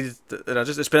of it, and I needed,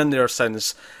 it's been in there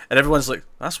since, and everyone's like,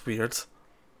 that's weird.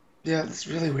 Yeah, it's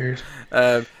really weird.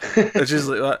 It's just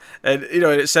like that, and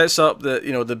it sets up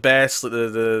the best, like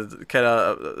the kind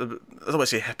of, I don't want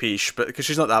to say hippie-ish, but because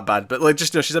she's not that bad, but like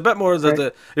just she's a bit more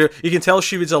you can tell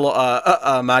she reads a lot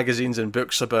of magazines and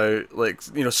books about like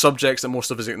subjects that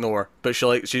most of us ignore, but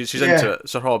she's into it.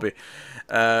 It's her hobby.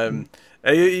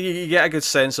 You get a good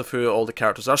sense of who all the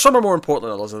characters are. Some are more important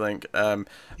than others, I think,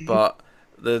 but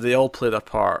they all play their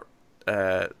part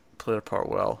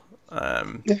well.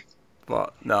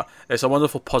 But no, it's a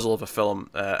wonderful puzzle of a film,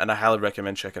 and I highly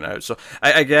recommend checking it out. So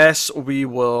I guess we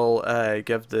will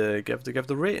give the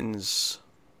ratings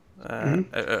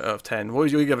out of 10. What are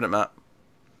you giving it, Matt?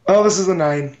 Oh, this is a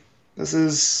 9. This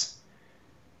is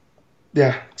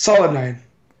solid 9.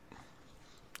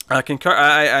 I concur.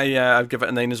 I'd give it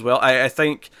a 9 as well. I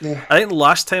think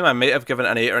last time I might have given it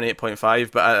an 8 or an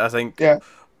 8.5, but I think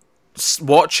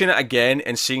watching it again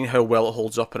and seeing how well it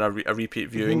holds up in a repeat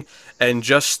viewing, and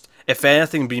just if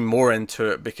anything being more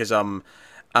into it, because I'm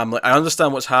like, I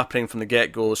understand what's happening from the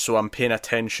get go, so I'm paying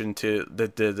attention to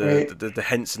the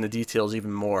hints and the details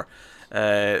even more.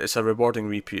 It's a rewarding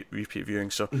repeat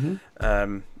viewing. So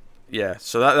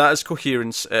so that is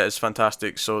Coherence. It's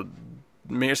fantastic. So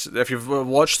if you've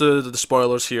watched the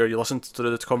spoilers here, you listened to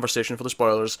the conversation for the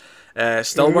spoilers,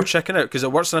 still worth checking out, because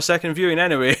it works on a second viewing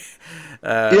anyway.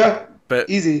 But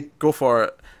easy. Go for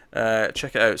it.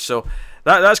 Check it out. So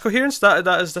that's Coherence. That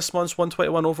is this month's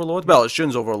 121 Overload. Well, it's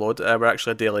June's Overload. We're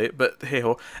actually a day late, but hey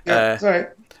ho. It's alright.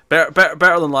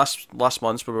 Better than last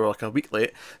month's, where we were like a week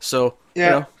late. So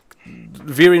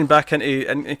veering back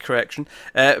into correction,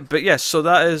 but yes, so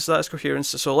that is Coherence.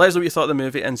 So let us know what you thought of the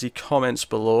movie in the comments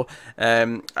below.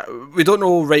 We don't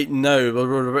know right now, but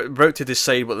we're about to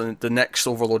decide what the next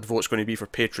Overload vote's going to be for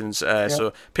patrons.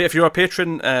 So if you're a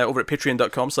patron over at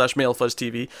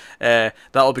patreon.com/MailFuzzTV,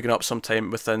 that'll be going up sometime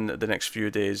within the next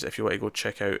few days if you want to go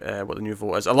check out what the new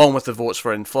vote is, along with the votes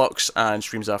for In Flux and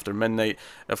Streams After Midnight,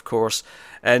 of course.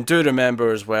 And do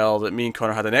remember as well that me and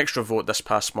Connor had an extra vote this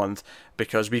past month,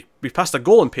 because we passed a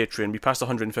goal on Patreon. We passed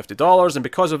 $150, and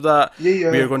because of that, we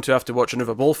are going to have to watch an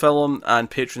Uwe Boll film,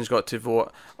 and patrons got to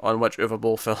vote on which Uwe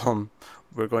Boll film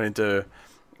we're going to do.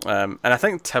 And I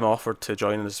think Tim offered to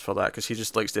join us for that, because he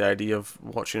just likes the idea of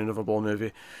watching an Uwe Boll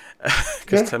movie,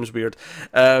 because Tim's weird.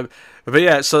 But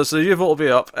yeah, so the new vote will be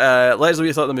up. Let us know what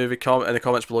you thought of the movie. Comment in the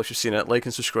comments below if you've seen it. Like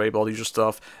and subscribe, all the usual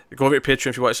stuff. Go over to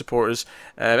Patreon if you want to support us.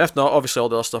 If not, obviously all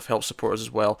the other stuff helps support us as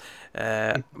well.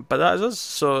 But that is us.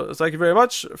 So thank you very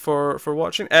much for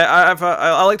watching.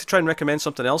 I like to try and recommend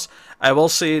something else. I will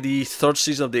say the third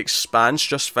season of The Expanse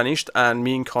just finished, and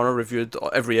me and Connor reviewed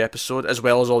every episode, as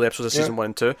well as all the episodes of season 1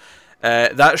 and 2.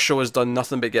 That show has done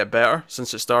nothing but get better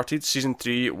since it started. Season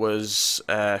 3 was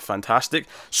fantastic.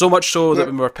 So much so that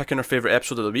when we were picking our favourite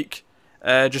episode of the week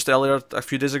just earlier, a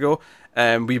few days ago,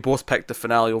 we both picked the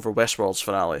finale over Westworld's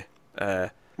finale.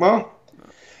 Well,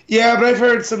 yeah, but I've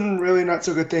heard some really not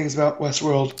so good things about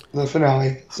Westworld, the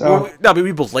finale. So but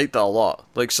we both liked that a lot.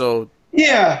 Like, so.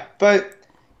 Yeah, but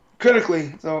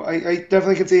critically. So I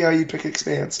definitely can see how you pick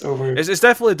Expanse over. It's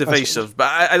definitely divisive, but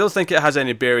I don't think it has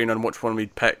any bearing on which one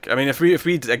we'd pick. I mean, if we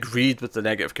agreed with the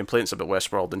negative complaints about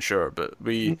Westworld, then sure, but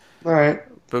we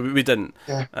didn't.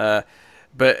 Yeah.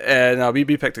 No, we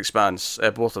picked Expanse,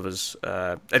 both of us,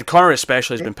 and Connor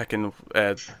especially has been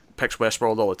picks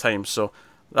Westworld all the time, so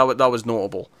that was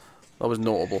notable. That was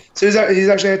notable. So he's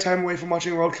actually had time away from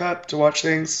watching World Cup to watch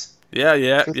things.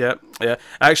 Yeah.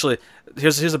 Actually,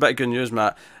 here's a bit of good news,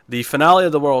 Matt. The finale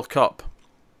of the World Cup.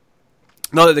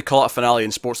 Not that they call it a finale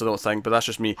in sports, I don't think, but that's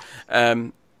just me.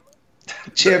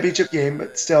 Championship game,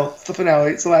 but still, it's the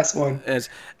finale. It's the last one.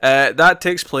 That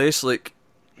takes place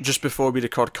just before we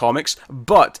record comics,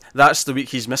 but that's the week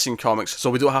he's missing comics, so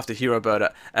we don't have to hear about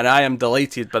it, and I am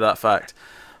delighted by that fact.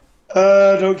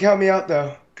 Don't count me out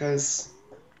though, because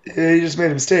you just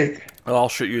made a mistake. Well, I'll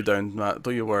shoot you down, Matt.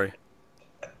 Don't you worry.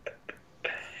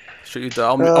 Shoot you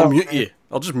down. I'll mute you.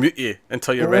 I'll just mute you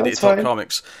until you're ready to talk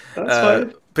comics. That's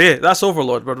fine. But yeah, that's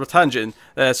Overlord. We're tangenting.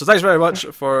 So thanks very much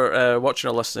for watching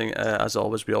or listening. As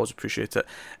always, we always appreciate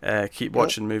it. Keep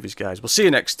watching movies, guys. We'll see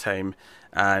you next time.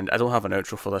 And I don't have an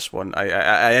outro for this one.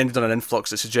 I ended on an influx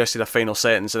that suggested a final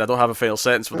sentence, and I don't have a final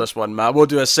sentence for this one, Matt. What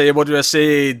do I say?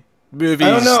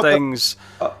 Movies, things.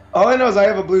 All I know is I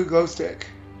have a blue glow stick.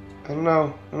 I don't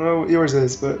know what yours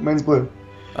is, but mine's blue.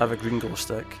 I have a green glow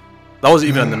stick. That wasn't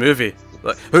even in the movie.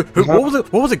 Like, what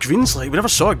were the greens like? We never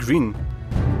saw a green.